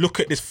 look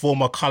at this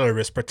former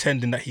colorist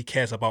pretending that he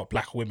cares about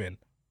black women.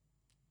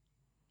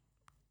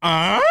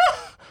 Do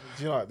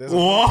you know, there's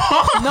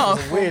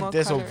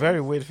a very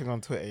weird thing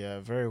on Twitter, yeah,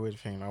 a very weird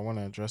thing. I want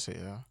to address it,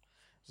 yeah.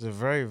 It's a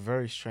very,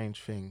 very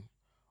strange thing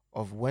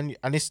of when,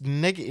 and it's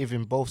negative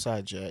in both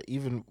sides, yeah,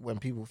 even when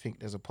people think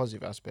there's a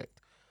positive aspect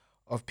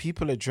of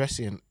people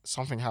addressing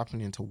something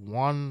happening to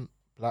one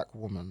black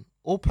woman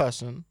or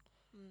person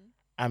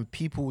and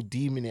people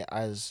deeming it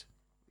as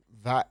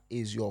that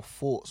is your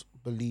thoughts,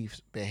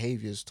 beliefs,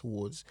 behaviors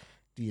towards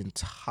the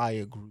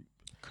entire group.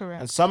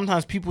 Correct. And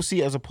sometimes people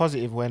see it as a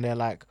positive when they're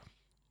like,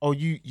 oh,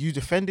 you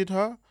defended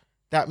her?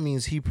 That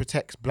means he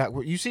protects black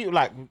women. You see,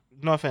 like,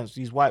 no offense,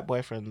 these white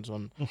boyfriends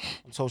on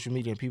social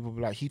media, and people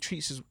be like, he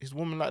treats his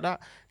woman like that.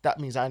 That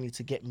means I need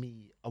to get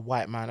me a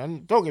white man.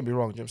 And don't get me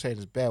wrong, you know what I'm saying?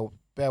 There's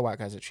bare white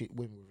guys that treat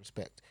women with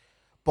respect.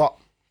 But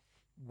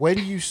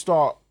when you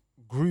start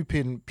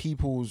grouping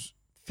people's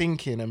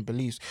thinking and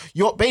beliefs,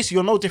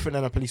 you're no different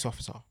than a police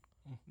officer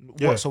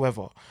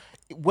whatsoever.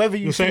 Whether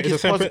you think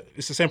it's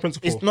the same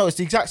principle. It's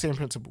the exact same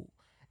principle.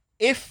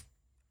 If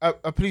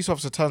a police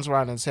officer turns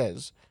around and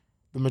says,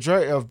 the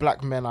majority of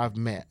black men I've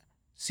met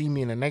see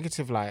me in a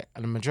negative light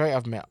and the majority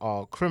I've met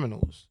are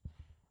criminals,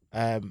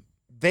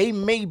 they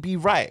may be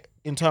right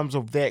in terms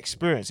of their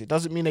experience. It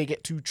doesn't mean they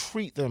get to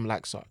treat them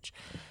like such.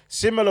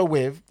 Similar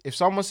with, if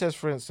someone says,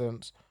 for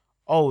instance,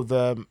 oh,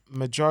 the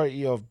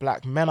majority of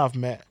black men I've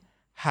met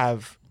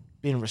have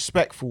been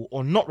respectful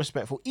or not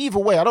respectful. Either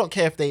way, I don't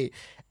care if they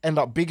end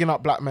up bigging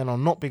up black men or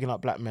not bigging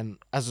up black men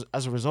as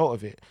a result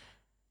of it.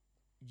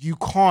 You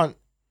can't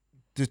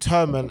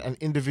determine an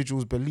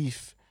individual's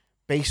belief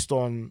based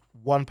on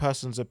one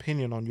person's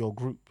opinion on your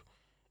group.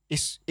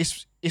 It's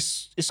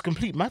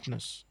complete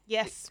madness.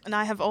 Yes, and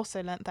I have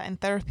also learnt that in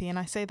therapy, and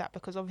I say that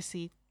because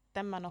obviously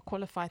them men are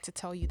qualified to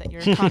tell you that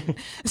you're a cunt.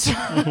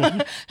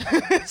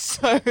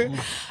 So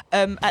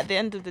at the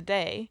end of the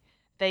day,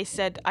 they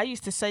said, I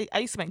used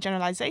to make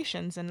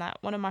generalizations, and that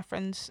one of my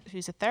friends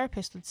who's a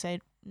therapist would say,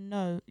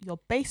 no, you're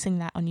basing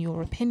that on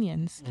your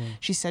opinions.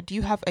 She said,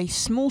 you have a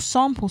small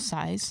sample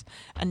size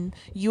and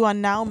you are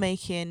now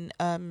making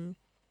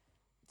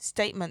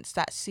statements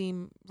that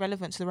seem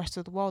relevant to the rest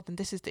of the world. And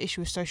this is the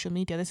issue with social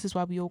media. This is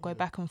why we all go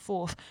back and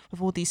forth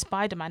with all these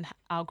Spider-Man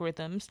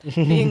algorithms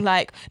being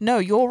like, no,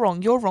 you're wrong,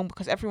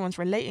 because everyone's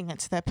relating it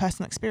to their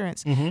personal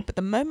experience. But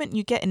the moment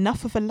you get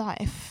enough of a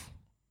life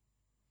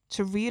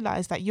to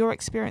realize that your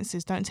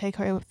experiences don't take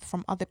away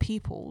from other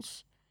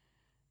people's,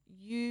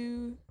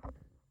 you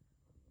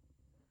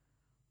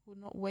will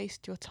not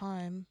waste your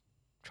time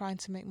trying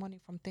to make money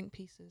from think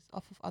pieces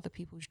off of other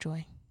people's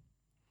joy.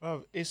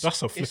 Bro,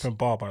 That's a flipping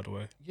bar, by the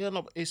way. Yeah,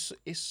 no, but it's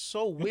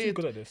so You're too weird.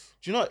 good at this.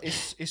 Do you know?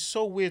 It's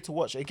so weird to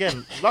watch.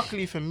 Again,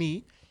 luckily for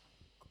me,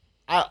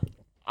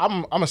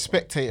 I'm a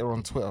spectator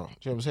on Twitter.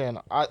 Do you know what I'm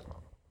saying?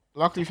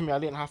 Luckily for me, I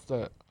didn't have to. Do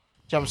you know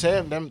what I'm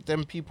saying?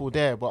 Them people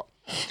there, but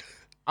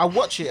I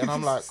watch it and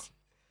I'm like,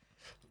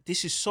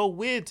 this is so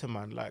weird to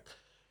man. Like,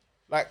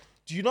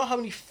 do you know how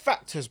many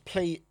factors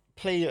play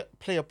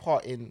a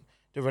part in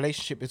the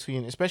relationship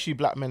between, especially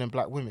black men and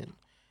black women,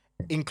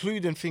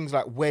 including things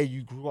like where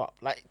you grew up?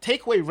 Like,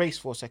 take away race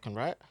for a second,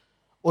 right?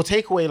 Or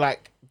take away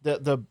like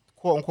the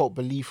quote unquote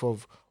belief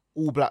of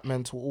all black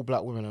men to all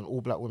black women and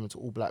all black women to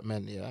all black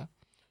men. Yeah.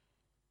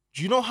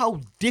 Do you know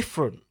how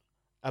different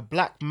a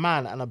black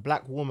man and a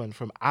black woman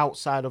from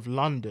outside of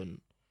London,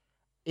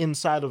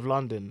 inside of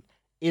London,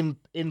 in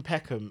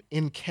Peckham,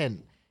 in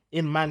Kent,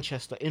 in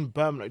Manchester, in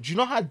Birmingham, do you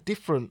know how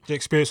different The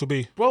experience will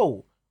be.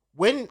 bro,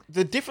 when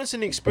the difference in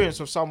the experience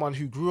of someone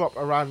who grew up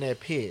around their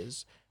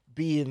peers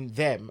being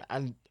them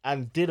and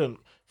didn't,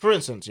 for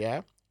instance,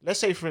 yeah, let's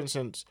say for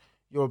instance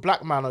you're a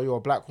black man or you're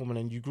a black woman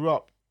and you grew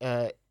up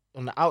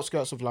on the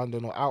outskirts of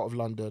London or out of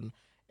London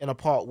in a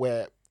part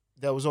where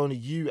there was only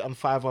you and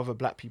 5 other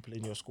black people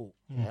in your school,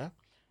 yeah,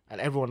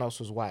 and everyone else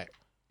was white.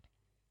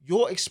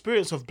 Your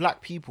experience of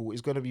black people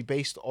is going to be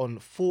based on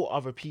 4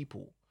 other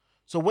people.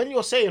 So when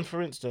you're saying,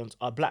 for instance,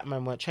 our black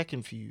men weren't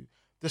checking for you,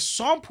 the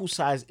sample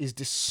size is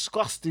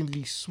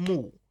disgustingly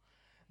small.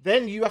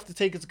 Then you have to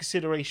take into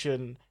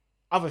consideration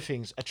other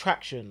things,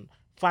 attraction,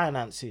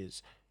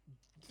 finances.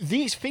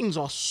 These things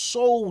are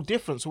so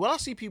different. So when I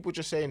see people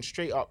just saying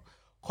straight up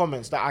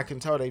comments that I can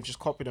tell they've just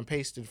copied and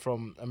pasted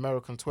from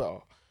American Twitter,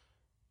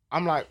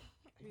 I'm like,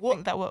 I what?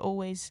 think that we're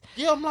always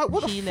Yeah, I'm like,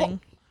 what the fuck?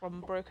 healing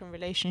from broken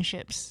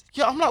relationships.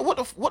 Yeah, I'm like, what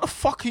the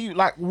fuck are you,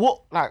 like,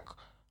 what, like,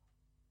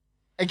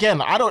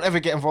 again, I don't ever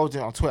get involved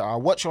in it on Twitter. I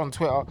watch it on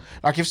Twitter.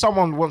 Like, if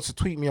someone wants to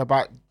tweet me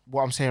about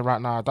what I'm saying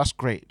right now, that's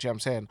great. Do you know what I'm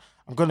saying?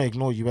 I'm going to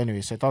ignore you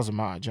anyway, so it doesn't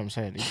matter. Do you know what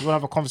I'm saying? If you want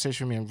to have a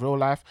conversation with me in real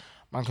life,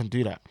 man can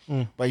do that.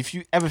 But if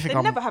you ever think They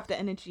I'm... never have the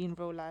energy in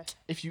real life.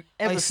 If you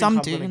ever think some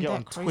I'm do, going to and get they're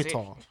on crazy.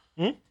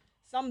 Twitter...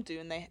 Some do,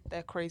 and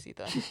they're crazy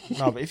though.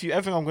 No, but if you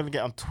ever think I'm going to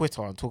get on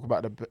Twitter and talk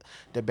about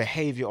the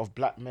behavior of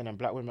black men and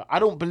black women, I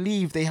don't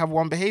believe they have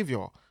one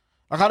behavior.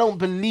 Like, I don't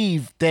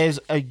believe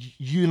there's a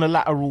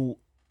unilateral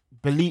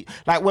belief.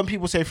 Like, when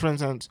people say, for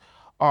instance,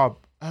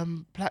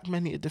 black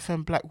men need to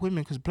defend black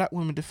women because black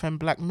women defend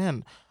black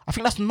men, I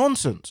think that's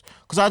nonsense,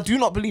 because I do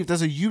not believe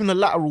there's a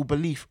unilateral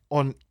belief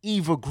on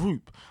either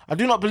group. I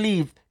do not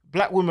believe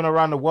black women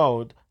around the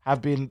world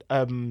have been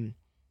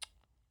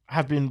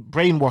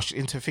brainwashed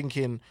into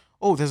thinking,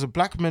 oh, there's a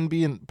black man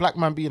being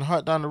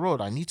hurt down the road,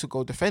 I need to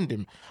go defend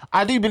him.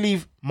 I do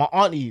believe my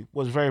auntie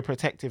was very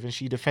protective and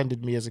she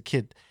defended me as a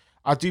kid.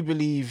 I do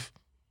believe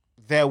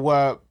there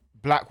were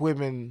black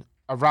women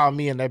around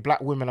me and there are black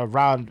women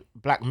around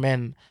black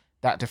men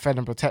that defend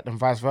and protect and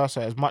vice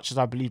versa. As much as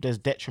I believe there's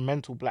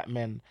detrimental black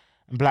men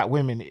and black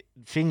women,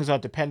 things are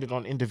dependent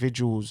on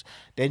individuals.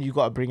 Then you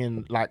got to bring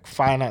in like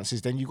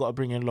finances. Then you got to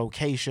bring in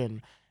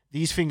location.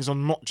 These things are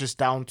not just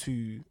down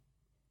to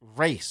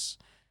race.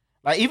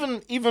 Like,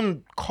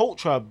 even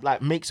culture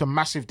like makes a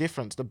massive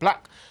difference.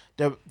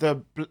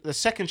 The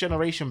second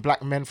generation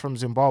black men from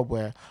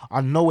Zimbabwe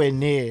are nowhere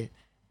near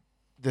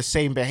the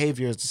same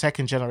behavior as the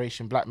second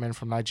generation black men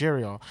from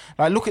Nigeria.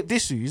 Like, look at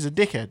Disu, he's a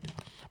dickhead.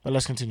 But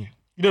let's continue.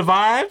 The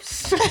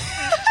vibes.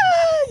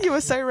 You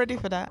were so ready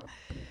for that.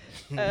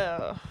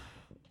 I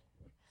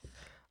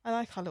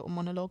like our little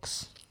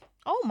monologues.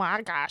 Oh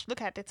my gosh,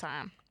 look at the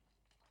time.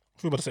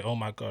 We were about to say, oh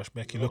my gosh,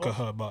 Becky, look at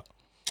her. But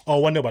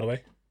 1-0, by the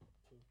way.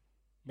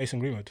 Mason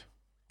Greenwood.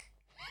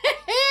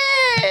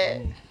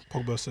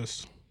 Pogba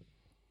assist.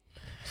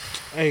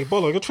 Hey,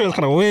 Bolo, your trailer's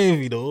kind of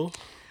wavy though.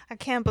 I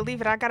can't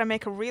believe it. I gotta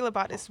make a reel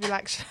about this. Be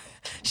like,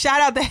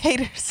 shout out the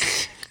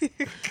haters.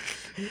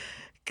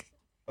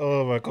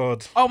 Oh my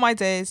god. Oh my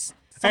days.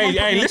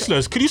 Hey,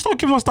 listeners, could you start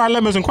giving us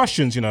dilemmas and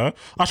questions, you know?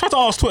 I tried to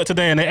ask Twitter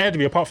today and it aired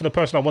me, apart from the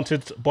person I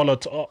wanted Bola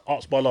to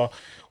ask Bola,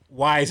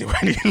 why is it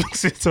when he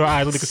looks into her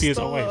eyes, all he can see is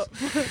her waist?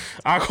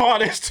 I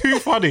can't, it's too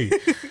funny. Do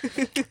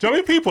you know how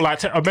many people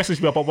like message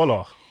me about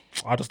Bola?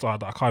 I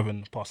can't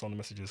even pass on the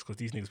messages because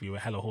these niggas be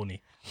hella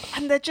horny.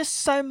 And they're just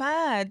so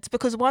mad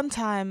because one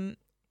time,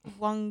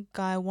 one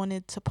guy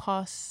wanted to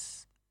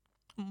pass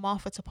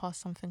Martha to pass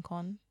something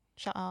on.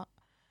 Shout out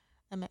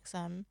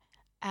MXM.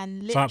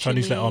 And literally, Sign up to our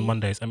newsletter on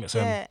Mondays, MXM.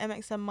 Yeah,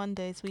 MXM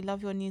Mondays. We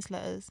love your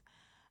newsletters.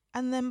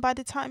 And then by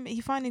the time he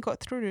finally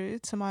got through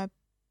to my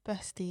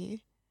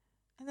bestie,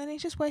 and then he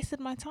just wasted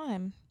my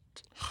time.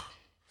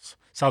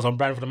 Sounds on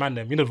brand for the man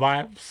then. You know the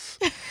vibes.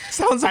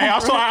 Sounds Hey,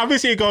 like I've been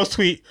seeing girls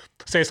tweet,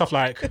 say stuff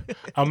like,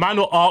 a man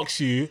will ask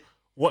you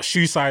what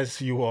shoe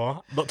size you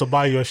are, not to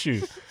buy you a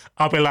shoe.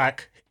 I'll be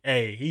like,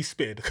 hey, he's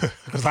spitting,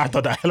 because I've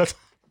done that hella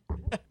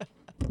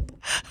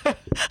time.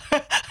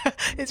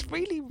 It's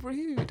really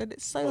rude and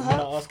it's so I'm hurtful.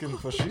 not asking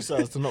for shoe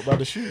size to not buy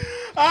the shoe.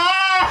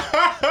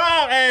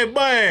 Hey,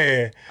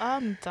 boy.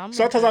 I'm done.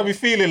 Sometimes I'll be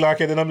feeling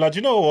like it, and I'm like,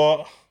 you know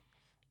what?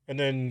 And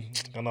then,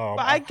 I don't know.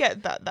 But I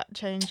get that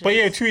changes. But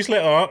yeah, 2 weeks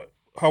later,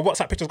 her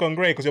WhatsApp picture's gone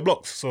grey because you're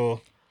blocked.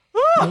 So.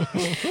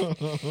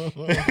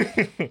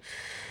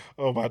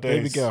 Oh my days.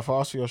 Baby girl, if I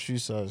ask for your shoe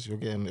size, you're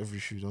getting every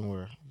shoe. Don't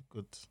worry.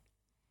 Good.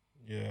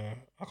 Yeah,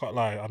 I can't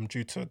lie. I'm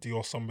due to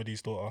divorce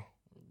somebody's daughter.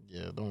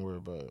 Yeah, don't worry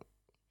about it.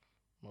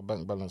 My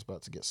bank balance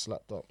about to get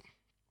slapped up.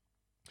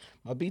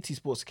 My BT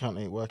Sports account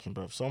ain't working,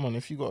 bro. Someone,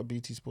 if you got a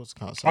BT Sports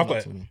account, send I've got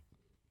it to it. me.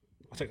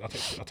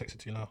 I'll text it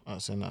to you now. I'll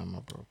send that, my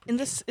bro. in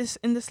this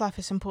life,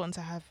 it's important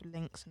to have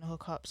links and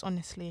hookups.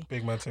 Honestly,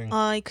 Big man thing.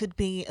 I could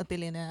be a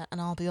billionaire and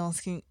I'll be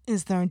asking,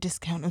 is there a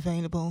discount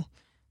available?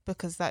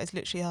 Because that is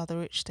literally how the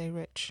rich stay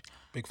rich.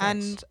 Big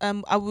facts.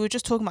 And we were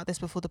just talking about this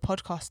before the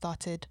podcast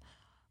started.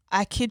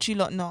 I kid you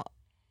not.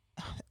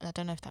 I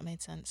don't know if that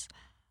made sense.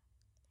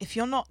 If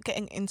you're not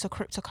getting into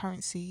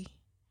cryptocurrency,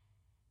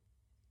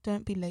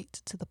 don't be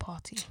late to the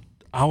party.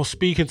 I was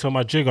speaking to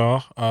my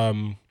jigger,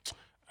 and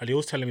he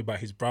was telling me about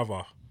his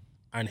brother,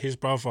 and his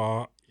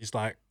brother is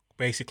like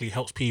basically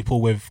helps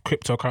people with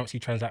cryptocurrency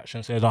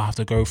transactions. So they don't have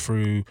to go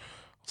through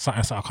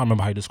something. I can't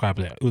remember how he described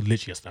it. It was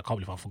literally yesterday. I can't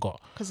believe I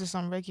forgot. Because it's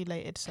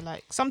unregulated, so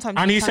like sometimes.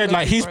 And you he can't said go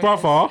like through his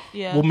brokers. brother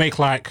Yeah. will make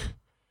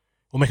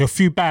a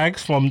few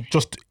bags from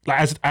just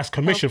like as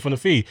commission from the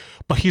fee,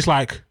 but he's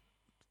like,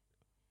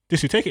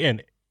 this you take it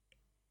in.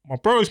 My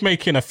bro is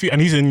making a few,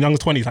 and he's in young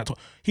 20s. Like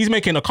he's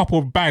making a couple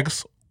of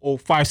bags or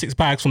 5-6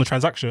 bags from the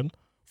transaction.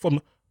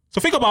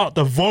 So think about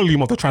the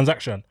volume of the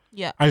transaction.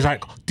 Yeah. And he's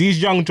like,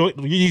 these young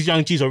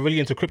G's are really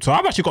into crypto.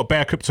 I've actually got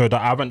bare crypto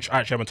that I haven't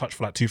touched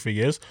for like 2-3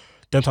 years.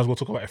 Then times we'll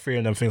talk about Ethereum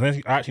and them things. I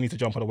actually need to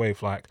jump on the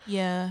wave. Like,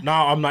 Yeah.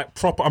 now I'm like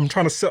proper. I'm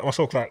trying to set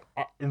myself like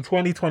in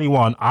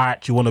 2021. I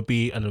actually want to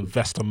be an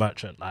investor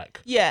merchant. Like,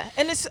 Yeah,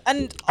 and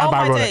all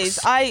buy my Rolex. days,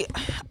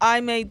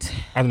 I made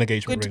as an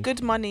engagement ring.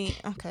 good money.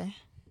 Okay.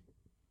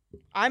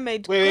 I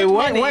made Wait, good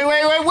wait. money. Wait.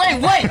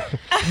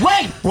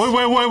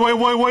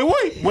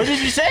 What did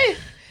you say?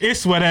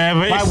 It's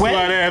whatever. By It's when?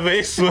 whatever.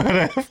 It's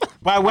whatever.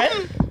 By when?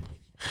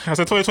 I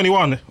said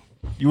 2021,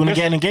 You want to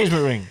get an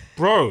engagement ring?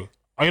 bro.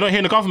 Are you not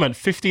hearing the government?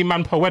 15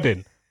 man per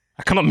wedding.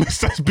 I cannot miss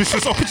that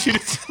business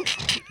opportunity.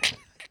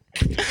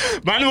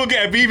 Man will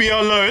get a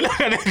BBL loan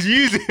and then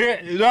use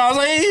it. You know what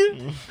I'm saying?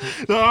 You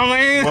know what I'm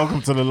saying?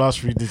 Welcome to the last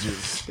 3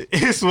 digits.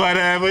 It's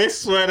whatever.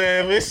 It's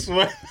whatever. It's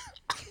whatever.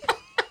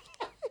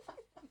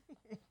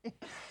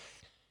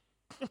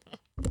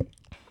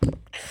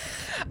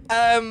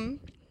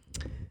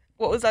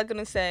 What was I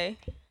gonna say?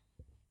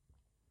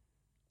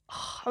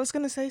 I was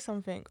gonna say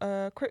something.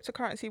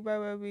 Cryptocurrency. Where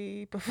were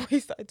we before we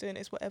started doing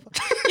this? Whatever.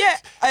 Yeah.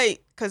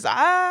 Because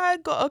I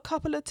got a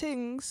couple of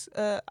things.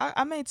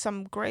 I made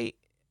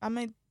I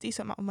made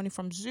decent amount of money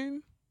from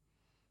Zoom.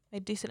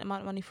 Made decent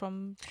amount of money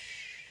from.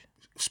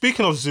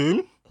 Speaking of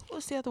Zoom, What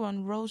was the other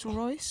one? Rolls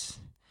Royce.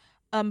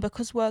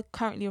 Because we're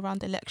currently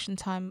around election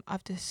time,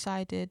 I've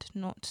decided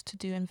not to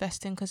do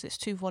investing because it's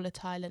too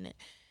volatile and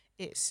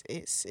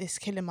it's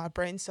killing my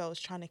brain cells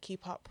trying to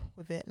keep up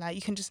with it.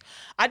 Like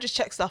I just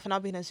check stuff and I'll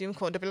be in a Zoom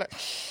call and they'll be like,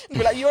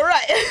 you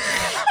alright?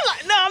 I'm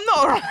like, no, I'm not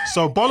alright.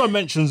 so Bola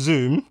mentioned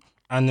Zoom,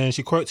 and then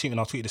she quoted me,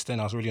 and I tweeted this thing.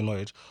 I was really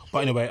annoyed.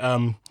 But anyway,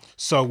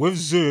 so with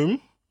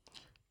Zoom,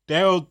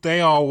 they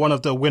are one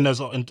of the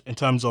winners in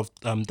terms of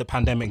the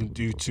pandemic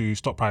due to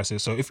stock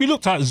prices. So if we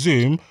looked at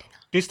Zoom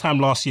this time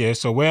last year,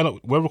 so we're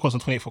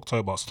recording on 28th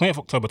October, so 28th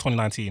October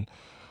 2019,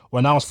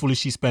 when I was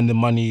foolishly spending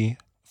money.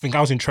 I think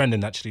I was in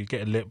trending actually,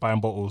 getting lit, buying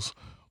bottles.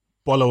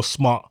 Bola was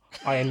smart,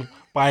 buying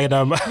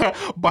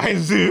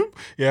Zoom.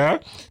 Yeah,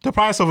 the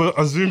price of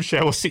a Zoom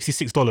share was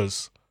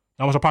 $66.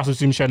 How much the price of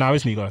Zoom share now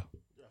is, Nigo? I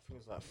think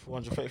it's like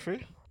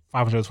 433.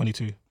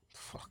 522.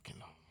 Fucking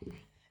hell.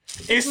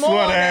 It's more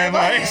whatever.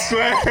 than- It's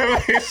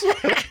whatever. It's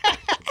whatever.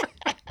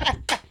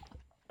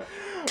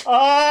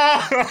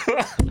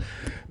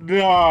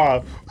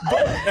 Nah.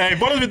 Hey,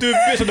 Bola's been doing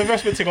bits of the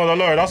investment thing on the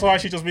low. That's why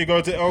she just be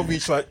going to L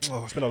Beach like,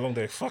 oh, it's been a long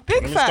day. Fuck. Big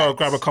Let me just go facts.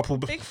 grab a couple.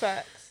 Big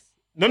facts.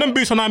 None of them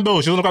boots are $9.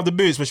 She doesn't grab the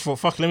boots, but she thought,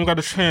 fuck, let me grab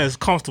the trainer. It's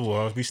comfortable.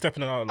 I'll be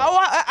stepping it out. Like. Oh,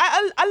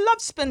 I love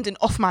spending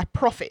off my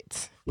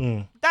profit.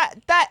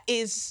 That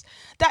is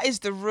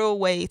the real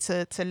way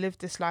to live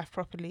this life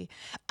properly.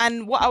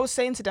 And what I was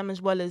saying to them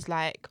as well is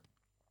like,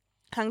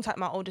 hang tight,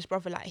 my oldest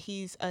brother, like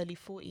he's early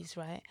 40s,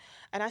 right?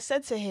 And I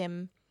said to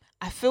him,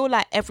 I feel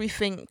like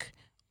everything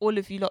all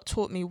of you lot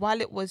taught me,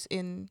 while it was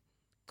in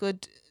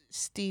good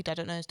stead, I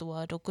don't know is the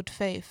word, or good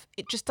faith,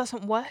 it just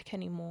doesn't work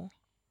anymore.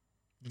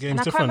 The game's And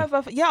I different. can't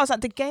remember. Yeah, I was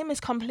like, the game is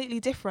completely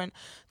different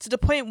to the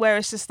point where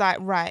it's just like,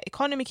 right,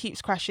 economy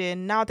keeps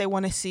crashing. Now they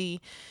want to see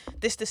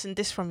this, and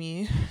this from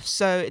you.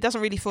 So it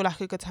doesn't really feel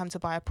like a good time to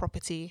buy a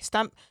property.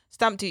 Stamp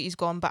duty's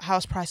gone, but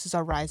house prices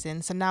are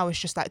rising. So now it's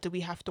just like, do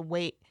we have to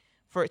wait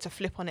for it to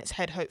flip on its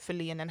head,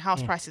 hopefully, and then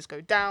house prices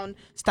go down,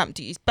 stamp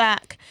duties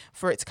back,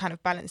 for it to kind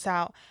of balance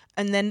out.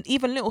 And then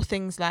even little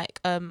things like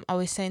I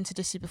was saying to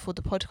Dissy before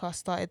the podcast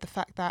started, the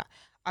fact that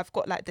I've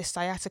got like this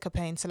sciatica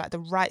pain, so like the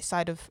right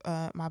side of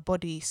my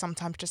body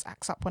sometimes just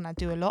acts up when I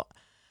do a lot.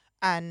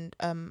 And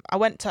I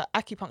went to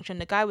acupuncture,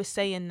 and the guy was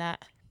saying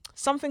that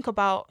something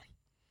about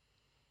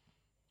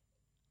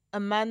a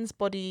man's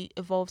body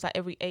evolves like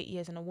every 8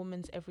 years and a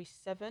woman's every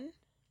 7.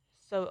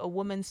 So a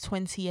woman's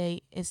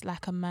 28 is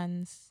like a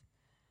man's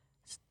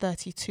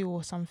 32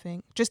 or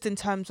something, just in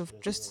terms of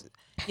just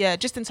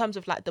in terms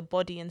of like the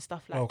body and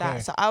stuff like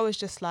that. So I was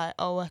just like,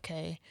 oh,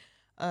 okay.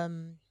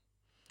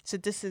 So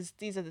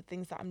these are the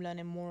things that I'm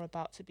learning more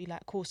about, to be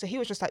like, cool. So he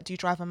was just like, do you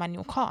drive a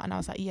manual car? And I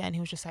was like, yeah. And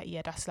he was just like,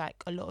 yeah, that's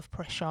like a lot of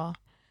pressure.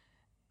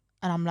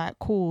 And I'm like,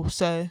 cool.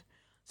 So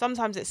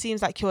sometimes it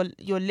seems like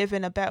you're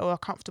living a better or a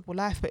comfortable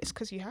life, but it's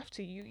because you have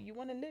to. You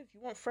want to live.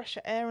 You want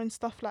fresher air and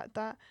stuff like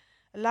that.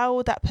 Allow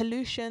all that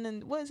pollution.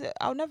 And what is it?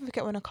 I'll never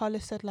forget when a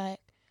Carlos said, like,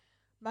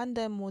 man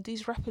them or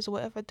these rappers or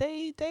whatever,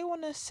 they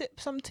want to sip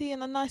some tea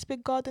in a nice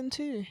big garden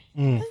too.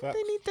 They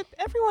need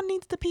everyone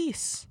needs the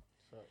peace.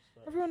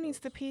 Everyone needs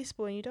the peace,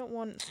 boy. You don't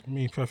want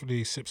me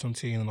preferably sip some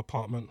tea in an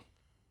apartment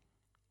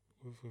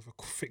with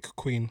a thick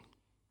queen.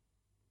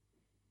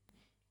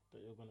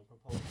 That you're gonna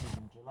propose to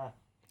in July.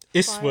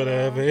 It's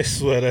whatever.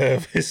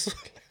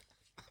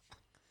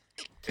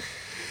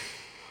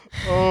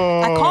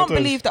 I can't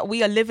believe that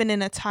we are living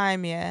in a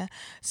time, yeah.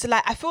 So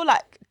like, I feel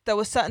like there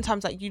were certain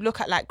times, like, you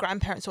look at like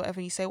grandparents or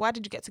whatever, you say, why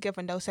did you get together?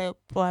 And they'll say,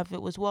 boy,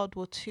 it was World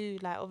War II.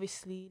 Like,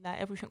 obviously, like,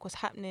 everything was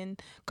happening.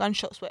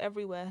 Gunshots were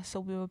everywhere.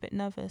 So we were a bit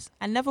nervous.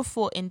 I never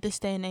thought in this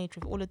day and age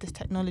with all of this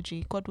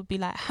technology, God would be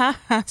like, ha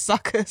ha,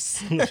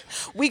 suckers.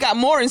 We got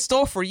more in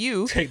store for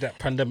you. Take that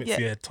pandemic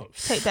fear,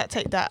 tops. Take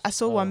that. I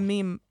saw one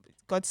meme.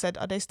 God said,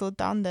 are they still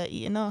down there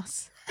eating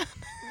us?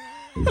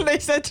 And they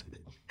said,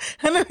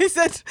 and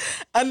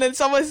then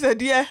someone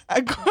said, yeah.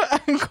 And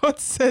God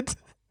said,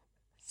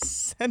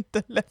 send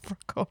the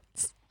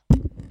leprechauns.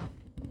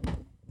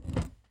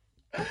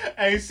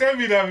 Hey, send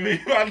me that meme.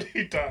 I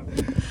need that.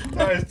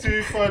 That is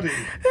too funny.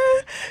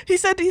 He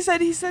said,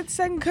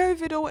 send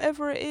COVID or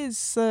whatever it is.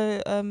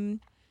 So,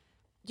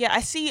 yeah, I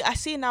see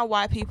now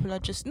why people are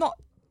just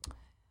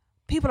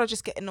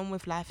getting on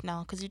with life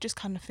now, because you just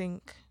kind of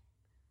think,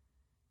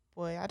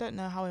 boy, I don't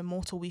know how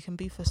immortal we can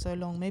be for so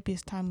long. Maybe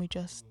it's time we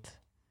just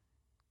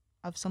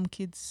have some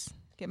kids,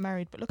 get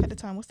married. But look at the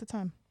time. What's the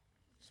time?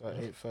 So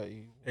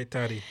 8:30.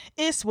 8:30.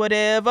 It's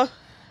whatever.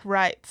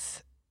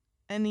 Right.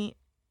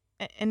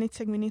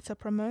 Anything we need to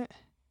promote?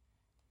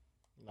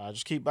 Nah,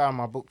 just keep buying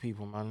my book,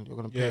 people, man. You're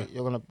gonna pay. Yeah.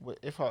 You're gonna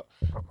if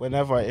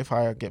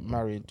I get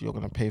married, you're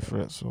gonna pay for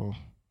it. So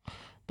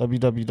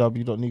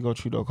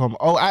www.negotrue.com.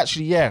 Oh,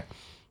 actually, yeah.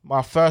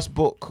 My first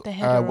book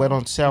went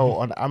on sale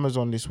on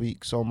Amazon this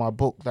week. So my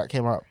book that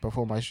came out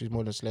before My History is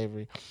More Than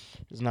Slavery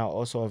is now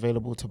also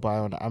available to buy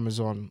on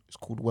Amazon. It's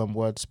called When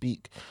Words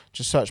Speak.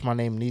 Just search my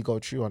name, Nego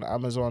True, on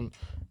Amazon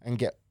and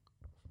get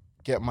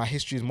My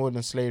History is More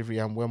Than Slavery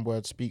and When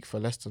Words Speak for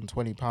less than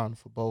 £20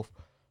 for both.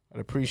 I'd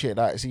appreciate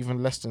that. It's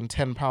even less than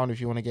 £10 if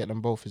you want to get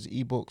them both as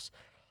ebooks.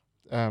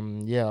 I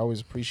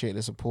always appreciate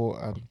the support.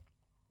 And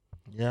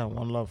yeah,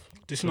 one love.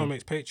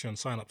 Dysonomics Patreon,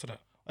 sign up to that.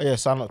 Oh yeah,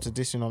 sign up to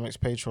Dysonomics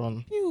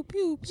Patreon.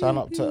 Sign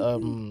up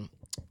to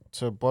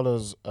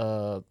Bolla's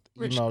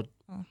email.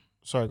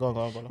 Sorry, go on,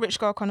 Bolla. Rich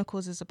Girl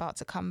Chronicles is about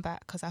to come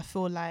back, because I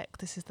feel like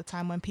this is the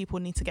time when people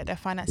need to get their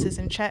finances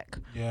in check.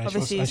 Yeah,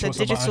 obviously she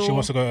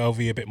wants to go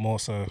LV a bit more,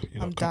 so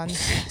I'm done.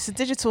 It's a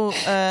digital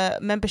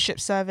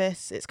membership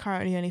service. It's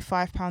currently only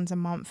 £5 a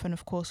month, and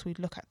of course we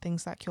look at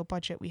things like your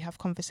budget. We have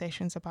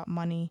conversations about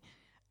money,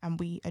 and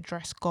we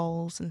address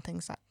goals and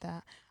things like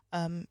that.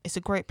 It's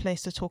a great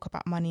place to talk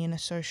about money in a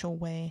social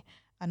way,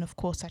 and of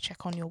course I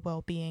check on your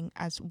well-being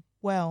as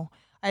well.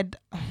 I'd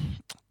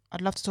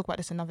love to talk about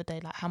this another day,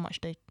 like how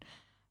much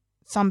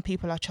some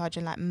people are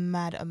charging like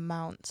mad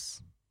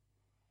amounts,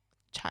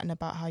 chatting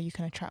about how you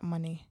can attract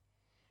money,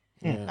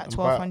 like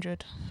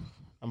 1,200.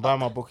 And buy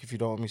my book if you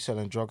don't want me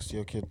selling drugs to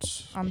your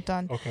kids. I'm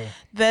done. Okay.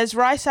 There's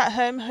Rice at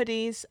Home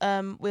hoodies.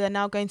 We are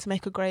now going to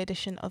make a grey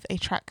edition of a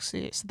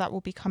tracksuit, so that will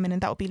be coming, and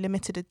that will be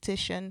limited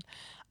edition.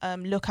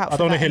 Look out for that. I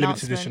don't want to hear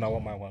limited edition. I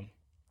want my one.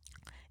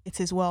 It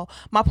is well.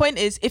 My point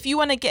is, if you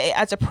want to get it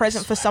as a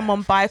present for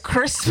someone by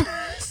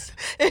Christmas,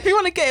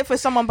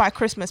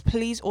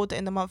 please order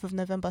in the month of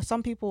November.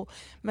 Some people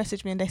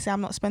message me and they say, I'm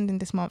not spending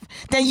this month.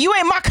 Then you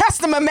ain't my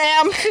customer,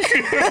 ma'am.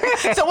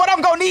 So what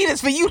I'm going to need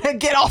is for you to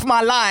get off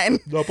my line.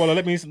 No, Bola,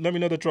 let me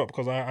know the drop,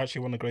 because I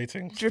actually want a great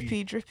thing.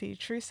 Drippy.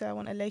 True, sir. I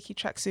want a Lakey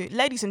tracksuit.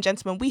 Ladies and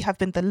gentlemen, we have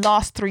been the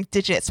last 3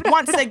 digits.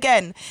 Once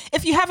again,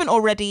 if you haven't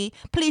already,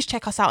 please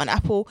check us out on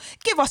Apple.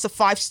 Give us a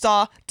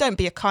 5-star. Don't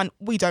be a cunt.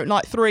 We don't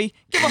like 3.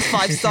 Give us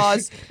 5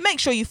 stars. Make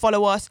sure you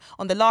follow us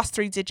on the last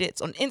 3 digits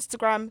on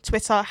Instagram,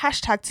 Twitter,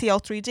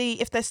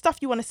 #TL3D. If there's stuff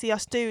you want to see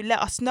us do, let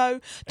us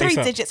know.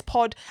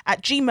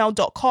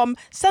 3digitspod@gmail.com.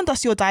 Send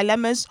us your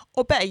dilemmas,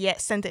 or better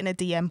yet, send it in a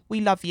DM.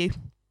 We love you.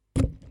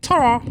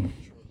 Ta-ra.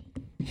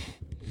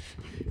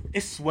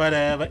 It's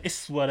whatever.